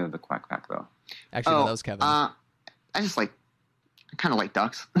meaning of the quack pack, though? Actually, no, that was Kevin. I just kind of like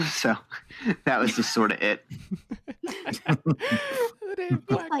ducks, so that was just sort of it. The name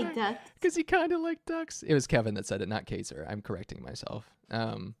It's Quack like Pack. ducks. Because he kind of liked ducks. It was Kevin that said it, not Kaser. I'm correcting myself.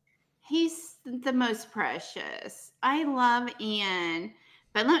 He's the most precious. I love Ian.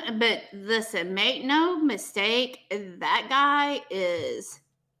 But listen, make no mistake, that guy is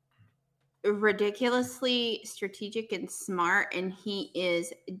ridiculously strategic and smart, and he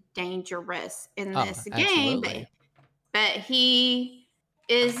is dangerous in Oh, this game. absolutely. But he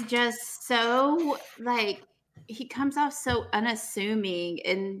is just so, like, he comes off so unassuming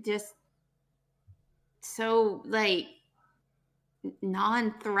and just so, like,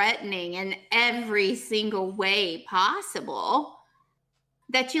 non-threatening in every single way possible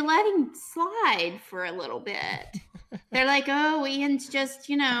that you let him slide for a little bit. They're like, oh, Ian's just,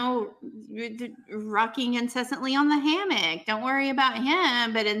 rocking incessantly on the hammock. Don't worry about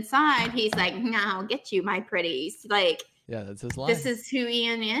him. But inside, he's like, no, I'll get you, my pretties. Like, Yeah, that's his line. This is who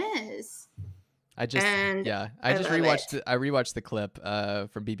Ian is. I just and I just love rewatched it. I rewatched the clip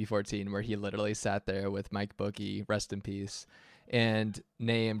from BB14 where he literally sat there with Mike Bookie, rest in peace, and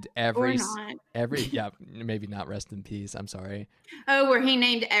named Or not. maybe not rest in peace. I'm sorry. Oh, where he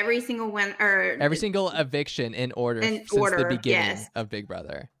named every single one or Every single eviction in order In since the order, beginning yes. of Big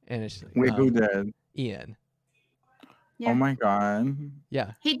Brother. And it's just like, Wait, who did? Ian. Yeah. Oh my god.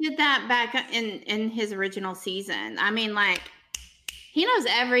 Yeah. He did that back in his original season. I mean, like, he knows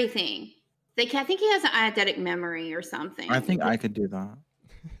everything. I think he has an eidetic memory or something. I think I could do that.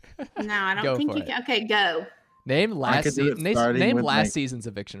 No, I Go don't think for you it. can. Okay, go. Name I last could do it season. starting Name with, last like- season's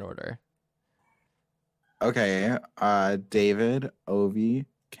eviction order. Okay. David, Ovi,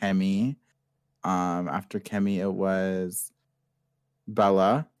 Kemi. After Kemi, it was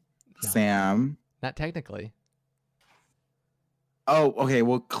Bella, No. Sam. Not technically. Oh, okay.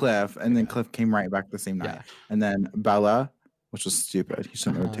 Well, Cliff, and then Yeah. Cliff came right back the same night, Yeah. and then Bella, which was stupid. He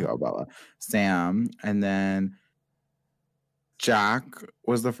shouldn't have taken out Bella. Sam, and then Jack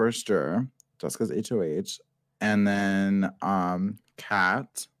was the first juror. Jessica's HOH, and then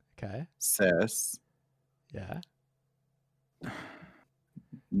Kat, Okay. Sis, Yeah.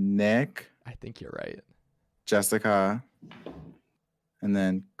 Nick, I think you're right. Jessica, and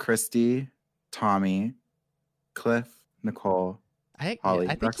then Christy, Tommy, Cliff, Nicole. Holly, I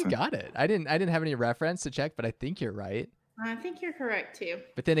think you Braxton. got it. I didn't have any reference to check, but I think you're right. I think you're correct too.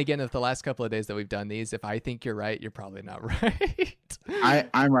 But then again, if the last couple of days that we've done these, if I think you're right, you're probably not right.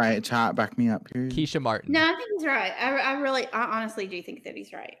 I'm right. Chat, back me up here. Keisha Martin. No, I think he's right. I honestly do think that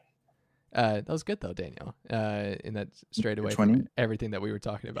he's right. That was good though, Daniel. In that straight away Which from one? everything that we were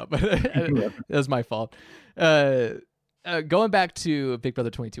talking about, but that was my fault. Going back to Big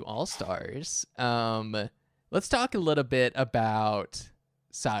Brother 22 All Stars, let's talk a little bit about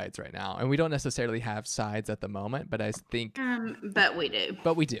sides right now. And we don't necessarily have sides at the moment, but I think, But we do.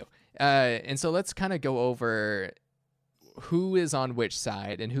 but we do. And so let's kind of go over who is on which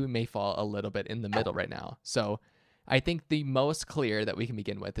side and who may fall a little bit in the middle right now. So I think the most clear that we can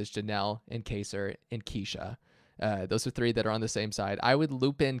begin with is Janelle and Kaysar and Keisha. Those are three that are on the same side. I would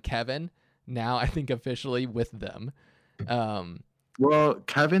loop in Kevin now, I think officially with them. Well,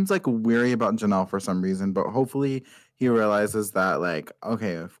 Kevin's like weary about Janelle for some reason, but hopefully he realizes that, like,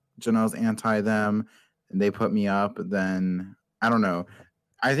 okay, if Janelle's anti them and they put me up, then I don't know.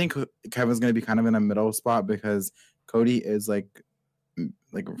 I think Kevin's going to be kind of in a middle spot because Cody is like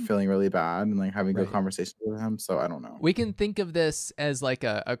feeling really bad and like having Right. good conversations with him. So I don't know. We can think of this as like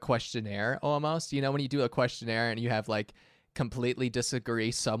a questionnaire almost. You know, when you do a questionnaire and you have like completely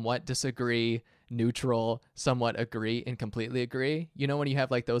disagree, somewhat disagree, neutral, somewhat agree, and completely agree. You know, when you have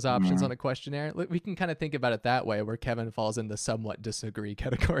like those options Mhm. on a questionnaire, we can kind of think about it that way, where Kevin falls in the somewhat disagree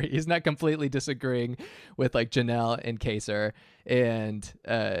category. He's not completely disagreeing with like Janelle and Kaysar and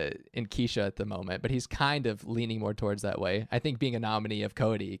Keisha at the moment, but he's kind of leaning more towards that way. I think being a nominee of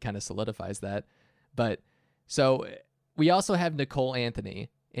Cody kind of solidifies that. But so we also have Nicole Anthony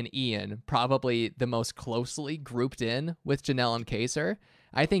and Ian, probably the most closely grouped in with Janelle and Kaysar.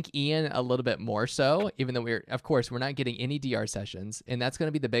 I think Ian a little bit more so, even though we're not getting any DR sessions. And that's going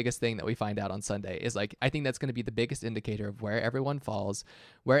to be the biggest thing that we find out on Sunday is like, I think that's going to be the biggest indicator of where everyone falls,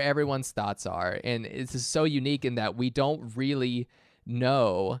 where everyone's thoughts are. And it's just so unique in that we don't really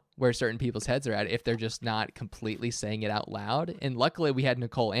know where certain people's heads are at if they're just not completely saying it out loud. And luckily we had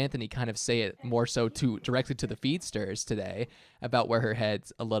Nicole Anthony kind of say it more so directly to the feedsters today about where her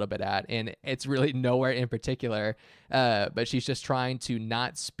head's a little bit at, and it's really nowhere in particular, but she's just trying to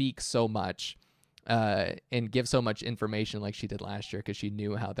not speak so much and give so much information like she did last year because she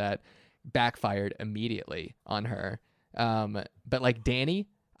knew how that backfired immediately on her. But like Danny,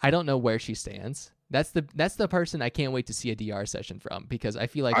 I don't know where she stands. That's the person I can't wait to see a DR session from, because I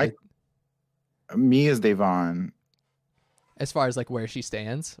feel like Me is Devon. as far as like where she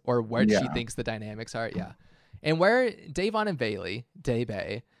stands or where she Yeah. thinks the dynamics are, yeah. And where Davon and Bailey,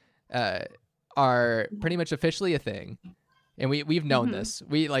 Day-Bay, are pretty much officially a thing. And we've known Mhm. this.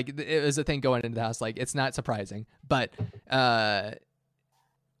 We like it was a thing going into the house. Like it's not surprising. But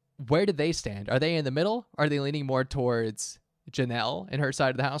where do they stand? Are they in the middle? Are they leaning more towards Janelle and her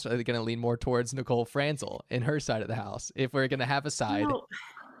side of the house? Or are they going to lean more towards Nicole Franzel and her side of the house? If we're going to have a side, No,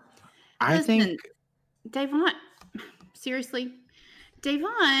 I listen, think Davon, seriously,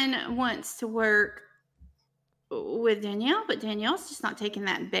 Davon wants to work with Danielle, but Danielle's just not taking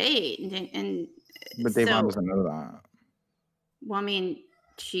that bait. And but Devon so- doesn't know that. Well, I mean,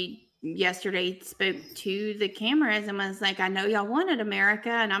 she yesterday spoke to the cameras and was like, I know y'all wanted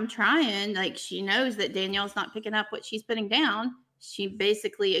America and I'm trying. Like, she knows that Danielle's not picking up what she's putting down. She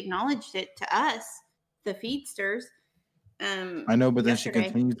basically acknowledged it to us, the feedsters. I know, but then she yesterday.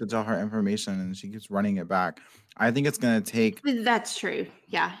 continues to tell her information and she keeps running it back. I think it's gonna take. That's true.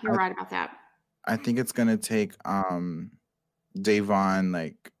 Yeah, you're I, right about that. I think it's gonna take Davon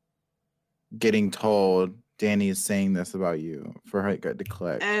like getting told Danny is saying this about you for her to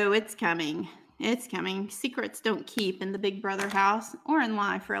click. Oh, it's coming. It's coming. Secrets don't keep in the Big Brother house or in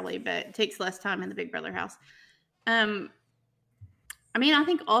life, really, but it takes less time in the Big Brother house. I mean, I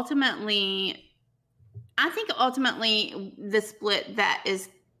think ultimately the split that is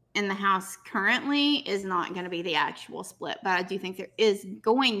in the house currently is not going to be the actual split, but I do think there is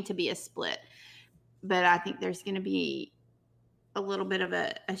going to be a split. But I think there's going to be a little bit of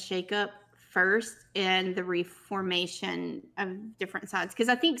a shakeup first and the reformation of different sides. Because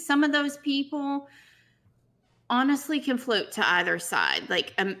I think some of those people honestly can float to either side,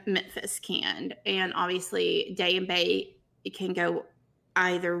 like Memphis can. And obviously, Day and Bay can go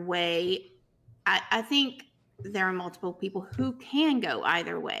either way. I think there are multiple people who can go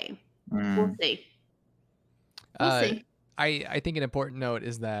either way. We'll see. We'll see. I think an important note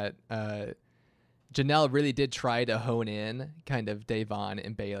is that Janelle really did try to hone in kind of Davon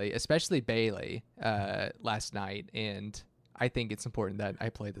and Bailey, especially Bailey last night. And I think it's important that I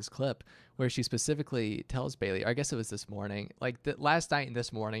play this clip where she specifically tells Bailey, I guess it was this morning, like the last night and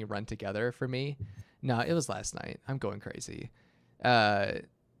this morning run together for me. No, it was last night. I'm going crazy.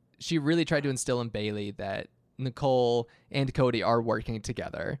 She really tried to instill in Bailey that Nicole and Cody are working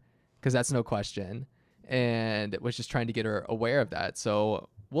together, because that's no question, and was just trying to get her aware of that. So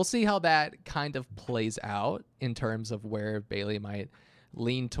we'll see how that kind of plays out in terms of where Bailey might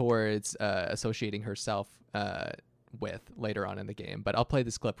lean towards associating herself with later on in the game. But I'll play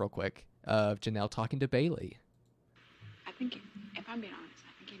this clip real quick of Janelle talking to Bailey. I think, if I'm being honest,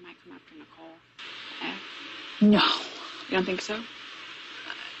 I think he might come after Nicole. No. You don't think so?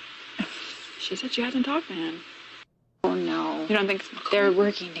 She said she hasn't talked to him. Oh, no. You don't think so? They're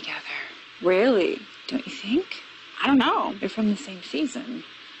working together. Really? Don't you think? I don't know. They're from the same season.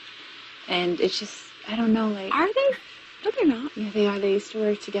 And it's just, I don't know, like... Are they? No, they're not. Yeah, they are. They used to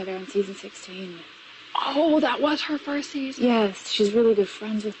work together on season 16. Oh, that was her first season? Yes, she's really good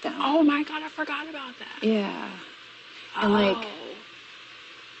friends with them. Oh, my God, I forgot about that. Yeah. And, like,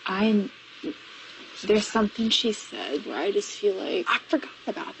 there's something she said where I just feel like... I forgot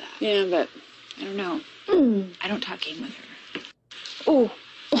about that. Yeah, but I don't know. I don't talk game with her. Oh.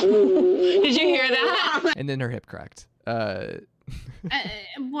 Did you hear that? And then her hip cracked. Well,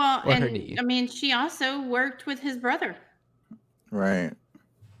 or her and knee. I mean, she also worked with his brother. Right.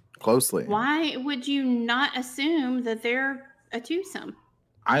 Closely. Why would you not assume that they're a twosome?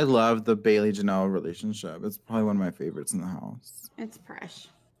 I love the Bailey Janelle relationship. It's probably one of my favorites in the house. It's fresh.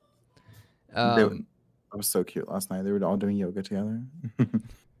 It was so cute last night. They were all doing yoga together.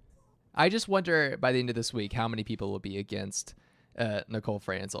 I just wonder by the end of this week how many people will be against Nicole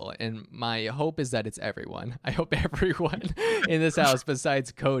Franzel, and my hope is that it's everyone. I hope everyone in this house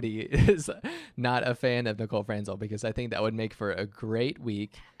besides Cody is not a fan of Nicole Franzel, because I think that would make for a great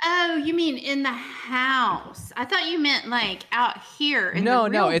week. Oh, you mean in the house? I thought you meant like out here. In No,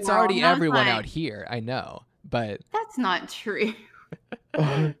 the real it's world. already And I was everyone like, out here. I know, but That's not true.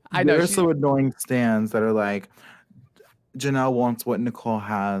 I know There's some annoying stands that are like, Janelle wants what Nicole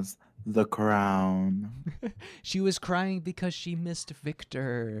has, the crown. she was crying because she missed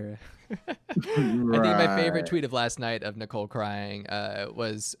Victor. I think my favorite tweet of last night of Nicole crying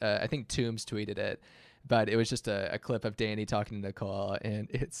was, I think Toombs tweeted it, but it was just a clip of Danny talking to Nicole, and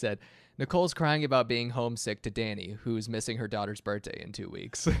it said, Nicole's crying about being homesick to Danny, who's missing her daughter's birthday in 2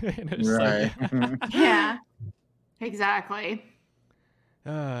 weeks. And it was Right. like, Yeah, exactly.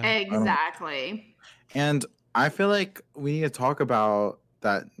 uh, Exactly. And I feel like we need to talk about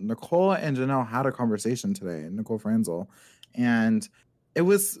that Nicole and Janelle had a conversation today, Nicole Franzel, and it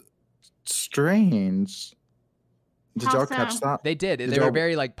was strange. Did How y'all so? catch that? they did. Did They were y'all-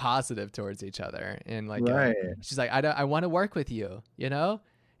 very like positive towards each other, and like Right. she's like, I want to work with you, you know?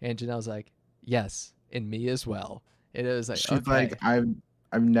 And Janelle's like, yes, and me as well. And it was like, She's okay. like,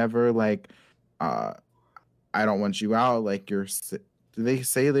 I've never like, I don't want you out. Like you're. Did they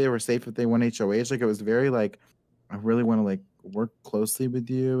say they were safe if they won HOH? Like it was very like, I really want to like work closely with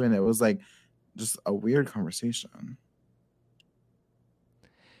you, and it was like, just a weird conversation.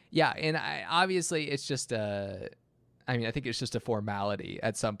 Yeah, and obviously it's just I mean, I think it's just a formality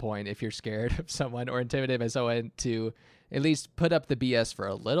at some point if you're scared of someone or intimidated by someone to at least put up the BS for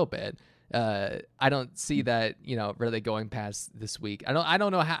a little bit. I don't see that, really going past this week. I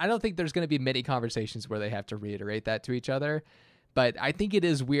don't know how. I don't think there's going to be many conversations where they have to reiterate that to each other, but I think it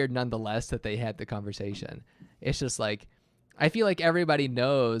is weird nonetheless that they had the conversation. It's just like, I feel like everybody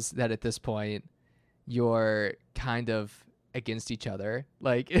knows that at this point you're kind of against each other,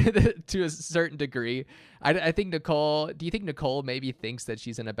 like to a certain degree. I think Nicole. Do you think Nicole maybe thinks that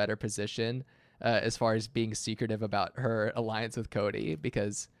she's in a better position as far as being secretive about her alliance with Cody?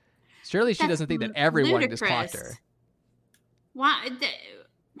 Because surely she doesn't think that everyone just clocked her. Why?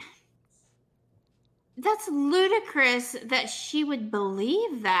 That's ludicrous that she would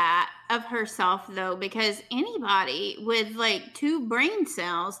believe that of herself, though, because anybody with like 2 brain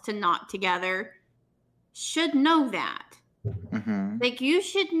cells to knock together should know that. Like, you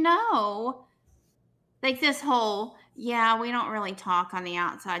should know, like, this whole, yeah, we don't really talk on the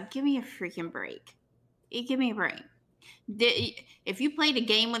outside. Give me a freaking break. Give me a break. If you played a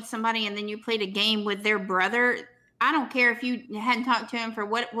game with somebody and then you played a game with their brother, I don't care if you hadn't talked to him for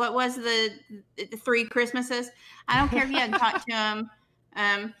what was the 3 Christmases. I don't care if you hadn't talked to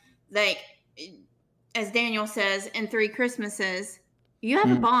him, like, as Daniel says, in 3 Christmases, you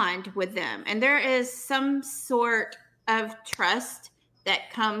have a bond with them. And there is some sort of trust that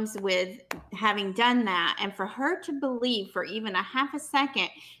comes with having done that. And for her to believe for even a half a second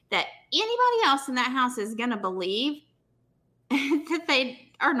that anybody else in that house is going to believe that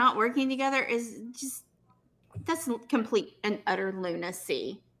they are not working together is just, that's complete and utter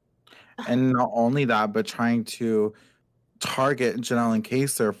lunacy. And not only that, but trying to target Janelle and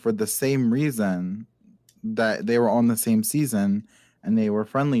Kaysar for the same reason that they were on the same season and they were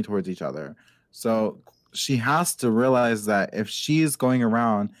friendly towards each other. So she has to realize that if she's going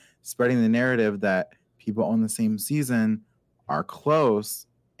around spreading the narrative that people on the same season are close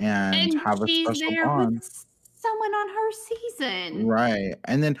and have a special bond. With someone on her season. Right.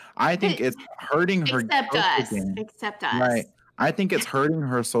 And then I think it's hurting her game. Except us. Right. I think it's hurting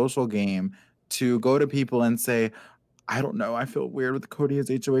her social game to go to people and say, I don't know, I feel weird with Cody as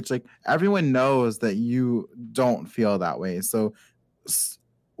HOH. Like, everyone knows that you don't feel that way. So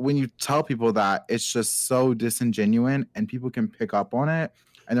when you tell people that, it's just so disingenuous and people can pick up on it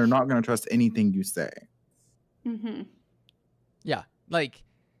and they're not going to trust anything you say. Yeah. Like,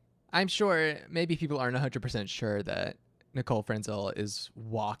 I'm sure maybe people aren't 100% sure that Nicole Frenzel is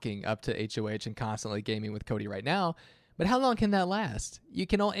walking up to HOH and constantly gaming with Cody right now. But how long can that last? It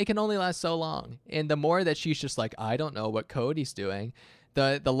can only last so long. And the more that she's just like, I don't know what Cody's doing,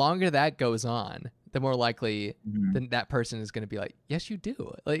 the longer that goes on, the more likely that person is going to be like, yes, you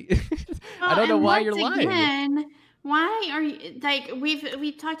do. Like, I don't know why you're lying. Why are you, like,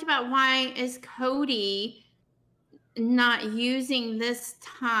 we've talked about, why is Cody not using this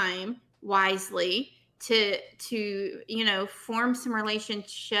time wisely to form some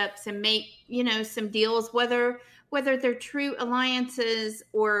relationships and make some deals, whether they're true alliances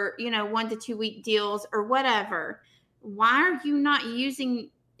or 1 to 2 week deals or whatever. Why are you not using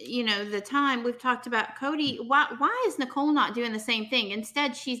the time? We've talked about Cody. Why is Nicole not doing the same thing?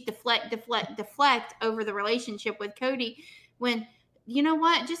 Instead, she's deflect over the relationship with Cody, when, you know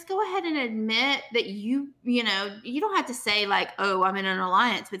what, just go ahead and admit that you don't have to say like, oh, I'm in an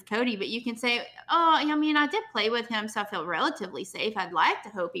alliance with Cody, but you can say, oh, I mean, I did play with him, so I feel relatively safe. I'd like to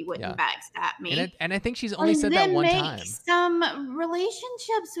hope he wouldn't backstab me. And I think she's only said that one time. Some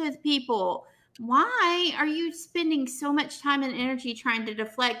relationships with people. Why are you spending so much time and energy trying to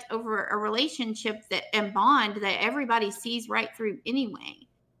deflect over a relationship and bond that everybody sees right through anyway?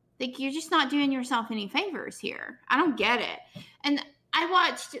 Like, you're just not doing yourself any favors here. I don't get it. And I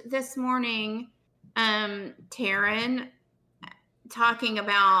watched this morning Taryn talking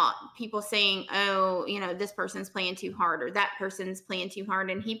about people saying, oh, this person's playing too hard or that person's playing too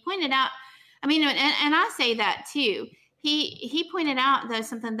hard. And he pointed out, I mean, and I say that too. He pointed out, though,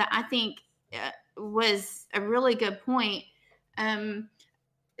 something that I think was a really good point,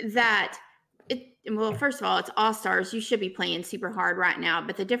 that well, first of all, it's All Stars. You should be playing super hard right now.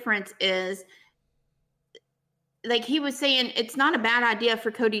 But the difference is, like he was saying, it's not a bad idea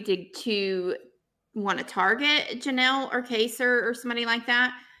for Cody to want to target Janelle or Kaysar or somebody like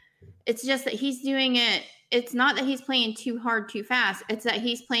that. It's just that he's doing it. It's not that he's playing too hard, too fast. It's that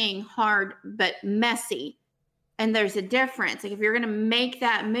he's playing hard but messy. And there's a difference. Like, if you're going to make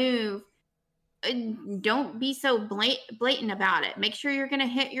that move, don't be so blatant about it. Make sure you're going to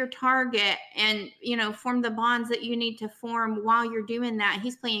hit your target and, form the bonds that you need to form while you're doing that.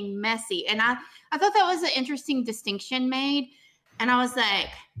 He's playing messy. And I thought that was an interesting distinction made. And I was like,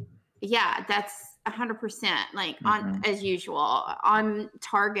 yeah, that's 100% like on, as usual, on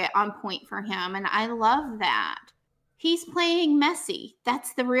target, on point for him. And I love that. He's playing messy.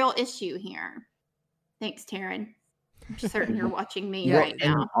 That's the real issue here. Thanks, Taryn. I'm certain you're watching me right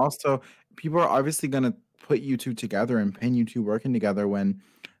now. And also, people are obviously going to put you two together and pin you two working together when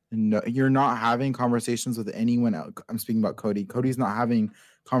you're not having conversations with anyone else. I'm speaking about Cody. Cody's not having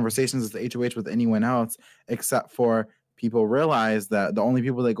conversations with the HOH with anyone else except for people realize that the only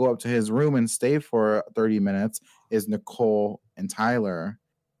people that go up to his room and stay for 30 minutes is Nicole and Tyler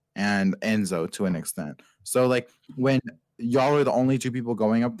and Enzo to an extent. So like when y'all are the only two people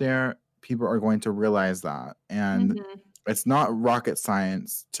going up there, people are going to realize that. And it's not rocket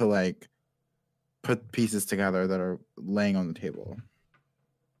science to like put pieces together that are laying on the table.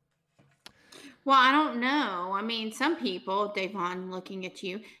 Well, I don't know. I mean, some people, Davon, looking at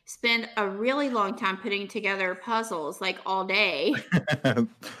you, spend a really long time putting together puzzles, like all day.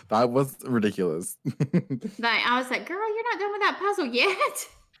 That was ridiculous. Like, I was like, girl, you're not done with that puzzle yet.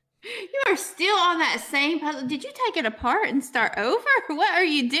 You are still on that same puzzle. Did you take it apart and start over? What are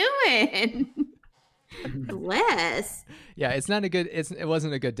you doing? Bless. Yeah, it's not a good. It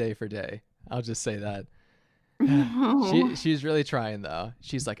wasn't a good day for Day. I'll just say that. No. She's really trying though.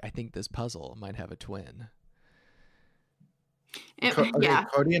 She's like, I think this puzzle might have a twin. Yeah.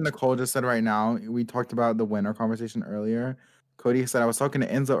 Cody and Nicole just said right now, we talked about the winner conversation earlier. Cody said, I was talking to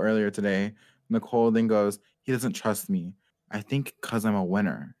Enzo earlier today. Nicole then goes, he doesn't trust me. I think because I'm a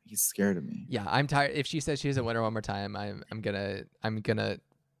winner, he's scared of me. Yeah, I'm tired. If she says she's a winner one more time, I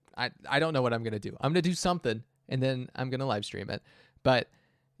don't know what I'm gonna do. I'm gonna do something, and then I'm gonna live stream it. But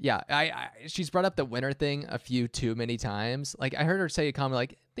yeah, she's brought up the winner thing a few too many times. Like I heard her say a comment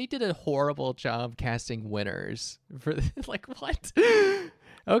like they did a horrible job casting winners for like what?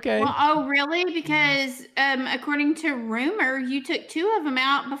 Okay. Well, oh, really? Because according to rumor, you took 2 of them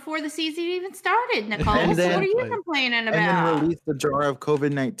out before the season even started, Nicole. And So then- what are you complaining about? And then released the jar of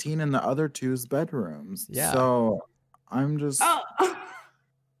COVID-19 in the other two's bedrooms. Yeah. So I'm just Oh.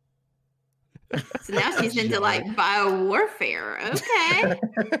 So now she's into like bio warfare. Okay.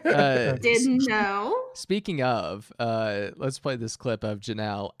 Didn't know. Speaking of, let's play this clip of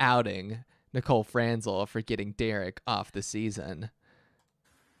Janelle outing Nicole Franzel for getting Derek off the season.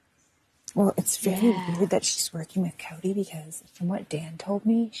 Well, it's very weird that she's working with Cody because from what Dan told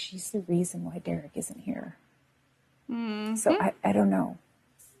me, she's the reason why Derek isn't here. So I don't know.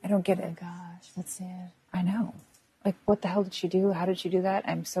 I don't get it. Oh gosh, that's sad. I know. Like, what the hell did she do? How did she do that?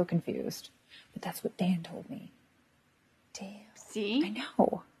 I'm so confused. But that's what Dan told me. Damn. See? I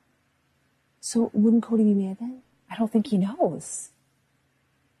know. So wouldn't Cody be mad then? I don't think he knows.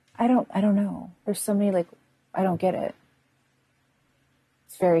 I don't know. There's so many, like, I don't get it.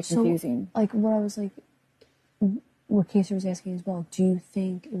 It's very confusing. So, like, what I was like, what Casey was asking as well, do you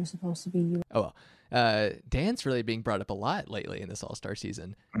think it was supposed to be you? Oh, well. Dan's really being brought up a lot lately in this All-Star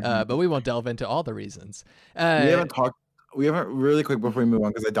season, but we won't delve into all the reasons. we haven't really quick before we move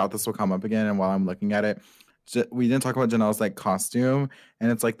on because I doubt this will come up again. And while I'm looking at it, we didn't talk about Janelle's like costume,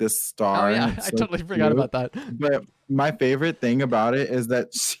 and it's like this star. Oh yeah, and it's I so totally forgot cute. about that. But my favorite thing about it is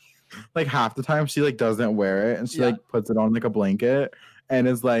that she, like half the time she like doesn't wear it, and she like puts it on like a blanket and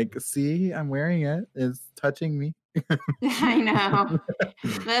is like, "See, I'm wearing it. It's touching me." I know.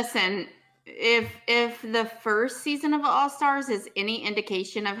 Listen, if the first season of All Stars is any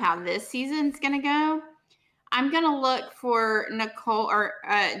indication of how this season's gonna go, I'm gonna look for Nicole or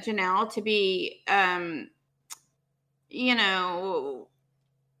Janelle to be,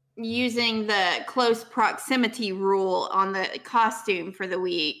 using the close proximity rule on the costume for the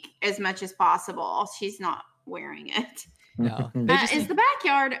week as much as possible. She's not wearing it. No, Is the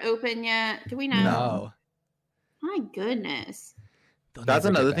backyard open yet? Do we know? no. My goodness. They'll That's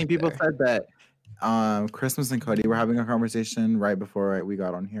never get another thing back people there. said that Christmas and Cody were having a conversation right before we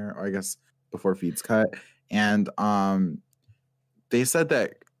got on here, or I guess before feeds cut, and they said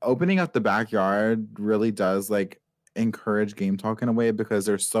that opening up the backyard really does like encourage game talk in a way because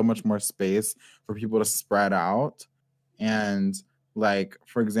there's so much more space for people to spread out, and like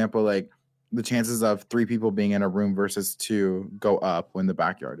for example, like the chances of 3 people being in a room versus 2 go up when the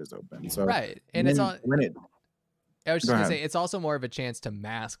backyard is open. So Right, and it's all. when it I was just Go gonna ahead. say it's also more of a chance to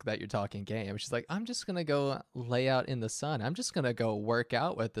mask that you're talking game. She's like, I'm just gonna go lay out in the sun. I'm just gonna go work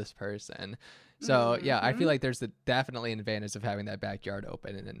out with this person. So yeah, I feel like there's definitely an advantage of having that backyard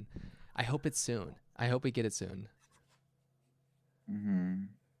open, and I hope it's soon. I hope we get it soon.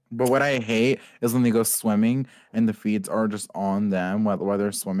 But what I hate is when they go swimming and the feeds are just on them while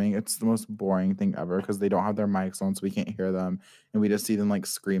they're swimming. It's the most boring thing ever because they don't have their mics on, so we can't hear them, and we just see them like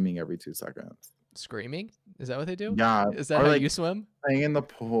screaming every 2 seconds. Screaming? Is that what they do? Yeah, Is that or, how like, you swim? playing in the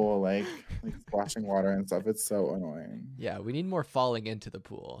pool, like splashing water and stuff. It's so annoying. Yeah, we need more falling into the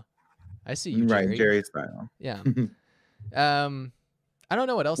pool. I see you, Right, Jerry. Jerry style. Yeah. I don't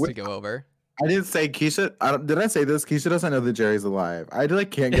know what else to go over. I didn't say Keisha. Did I say this? Keisha doesn't know that Jerry's alive. I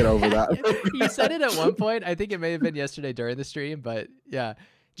like can't get over that. You said it at one point. I think it may have been yesterday during the stream, but yeah,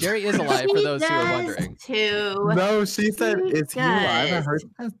 Jerry is alive for She those who are does wondering. Too. No, she said, She "Is he alive?" I does. heard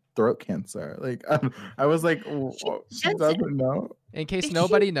he has throat cancer. Like, I was like, she does. doesn't know. In case She-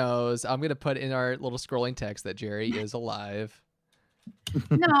 nobody knows, I'm gonna put in our little scrolling text that Jerry is alive.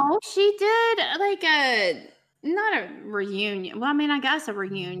 No, she did like a not a reunion. Well, I mean, I guess a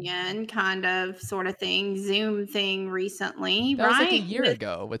reunion kind of sort of thing, Zoom thing recently, That right? was like a year With-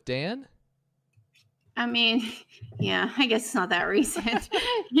 ago with Dan. I mean, yeah, I guess it's not that recent.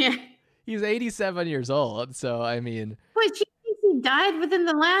 Yeah. He's 87 years old, so I mean, Wait, she thinks he died within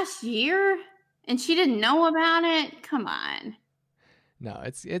the last year and she didn't know about it? Come on. no,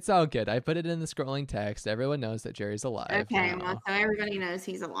 it's all good. I put it in the scrolling text. Everyone knows that Jerry's alive. Okay, now. well, so everybody knows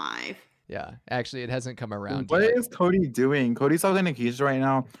he's alive. Yeah, actually, it hasn't come around What yet. is Cody doing? Cody's talking to Keisha right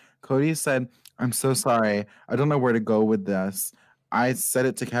now. Cody said, "I'm so sorry. I don't know where to go with this. I said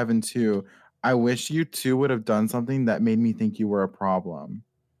it to Kevin too. I wish you two would have done something that made me think you were a problem."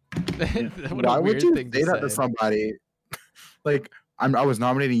 What a Why would weird you thing say that to say. somebody? Like, I was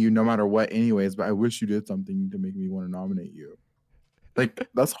nominating you no matter what, anyways. But I wish you did something to make me want to nominate you. Like,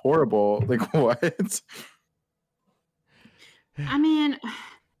 that's horrible. Like, what? I mean,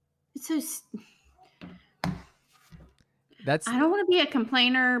 it's so. That's I don't want to be a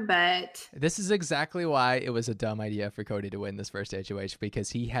complainer, but This is exactly why it was a dumb idea for Cody to win this first HOH,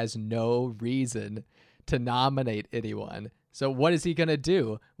 because he has no reason to nominate anyone. So what is he going to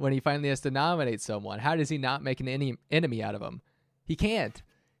do when he finally has to nominate someone? How does he not make an enemy out of him? He can't.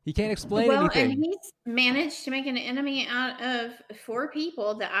 He can't explain well, anything. and he's managed to make an enemy out of 4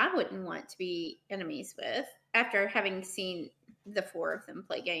 people that I wouldn't want to be enemies with after having seen the 4 of them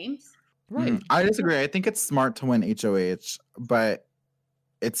play games. Right. I disagree. I think it's smart to win HOH, but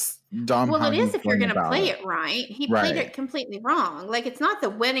it's dumb. Well, how it is he's if you're going going to about play it right. He played Right. it completely wrong. Like, it's not the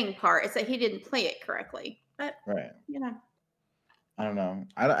winning part; it's that he didn't play it correctly. But Right. you know, I don't know.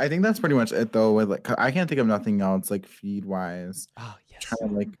 I think that's pretty much it though. With like, I can't think of nothing else like feed wise. Oh, yes.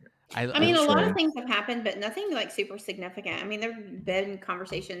 Trying to like, I mean, a lot sure. of things have happened, but nothing like super significant. I mean, there've been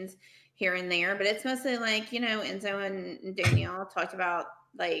conversations here and there, but it's mostly like, you know, Enzo and Danielle talked about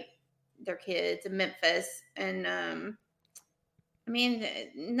like their kids in Memphis, and I mean,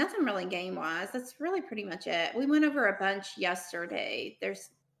 nothing really game wise. That's really pretty much it. We went over a bunch yesterday.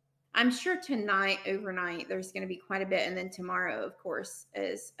 I'm sure tonight, overnight, there's going to be quite a bit, and then tomorrow, of course,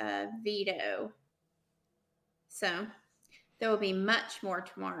 is veto. So there will be much more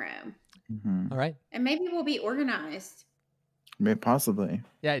tomorrow, Mhm. All right. and maybe we'll be organized. Maybe possibly.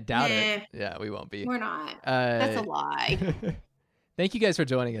 Yeah, I doubt it. Nah. Yeah, we won't be. We're not. That's a lie. Thank you guys for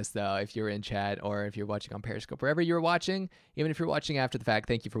joining us, though. If you're in chat or if you're watching on Periscope, wherever you're watching, even if you're watching after the fact,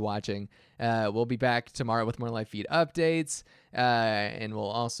 thank you for watching. We'll be back tomorrow with more live feed updates, and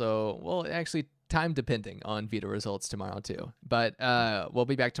we'll actually time depending on veto results tomorrow too. But we'll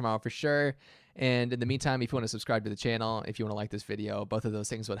be back tomorrow for sure. And in the meantime, if you want to subscribe to the channel, if you want to like this video, both of those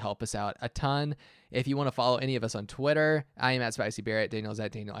things would help us out a ton. If you want to follow any of us on Twitter, I am at Spicy Barrett, Daniel's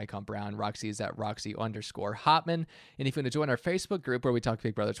at Daniel Icon Brown, Roxy is at Roxy_Hotman. And if you want to join our Facebook group where we talk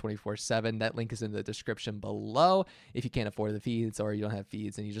Big Brother 24/7, that link is in the description below. If you can't afford the feeds or you don't have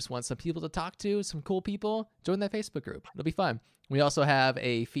feeds and you just want some people to talk to, some cool people, join that Facebook group. It'll be fun. We also have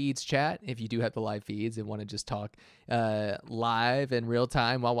a feeds chat if you do have the live feeds and want to just talk live in real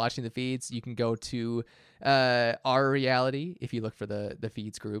time while watching the feeds. You can go to Our Reality if you look for the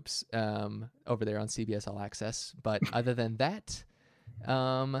feeds groups over there on CBS All Access. But other than that,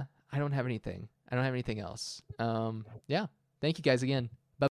 I don't have anything. I don't have anything else. Yeah. Thank you guys again.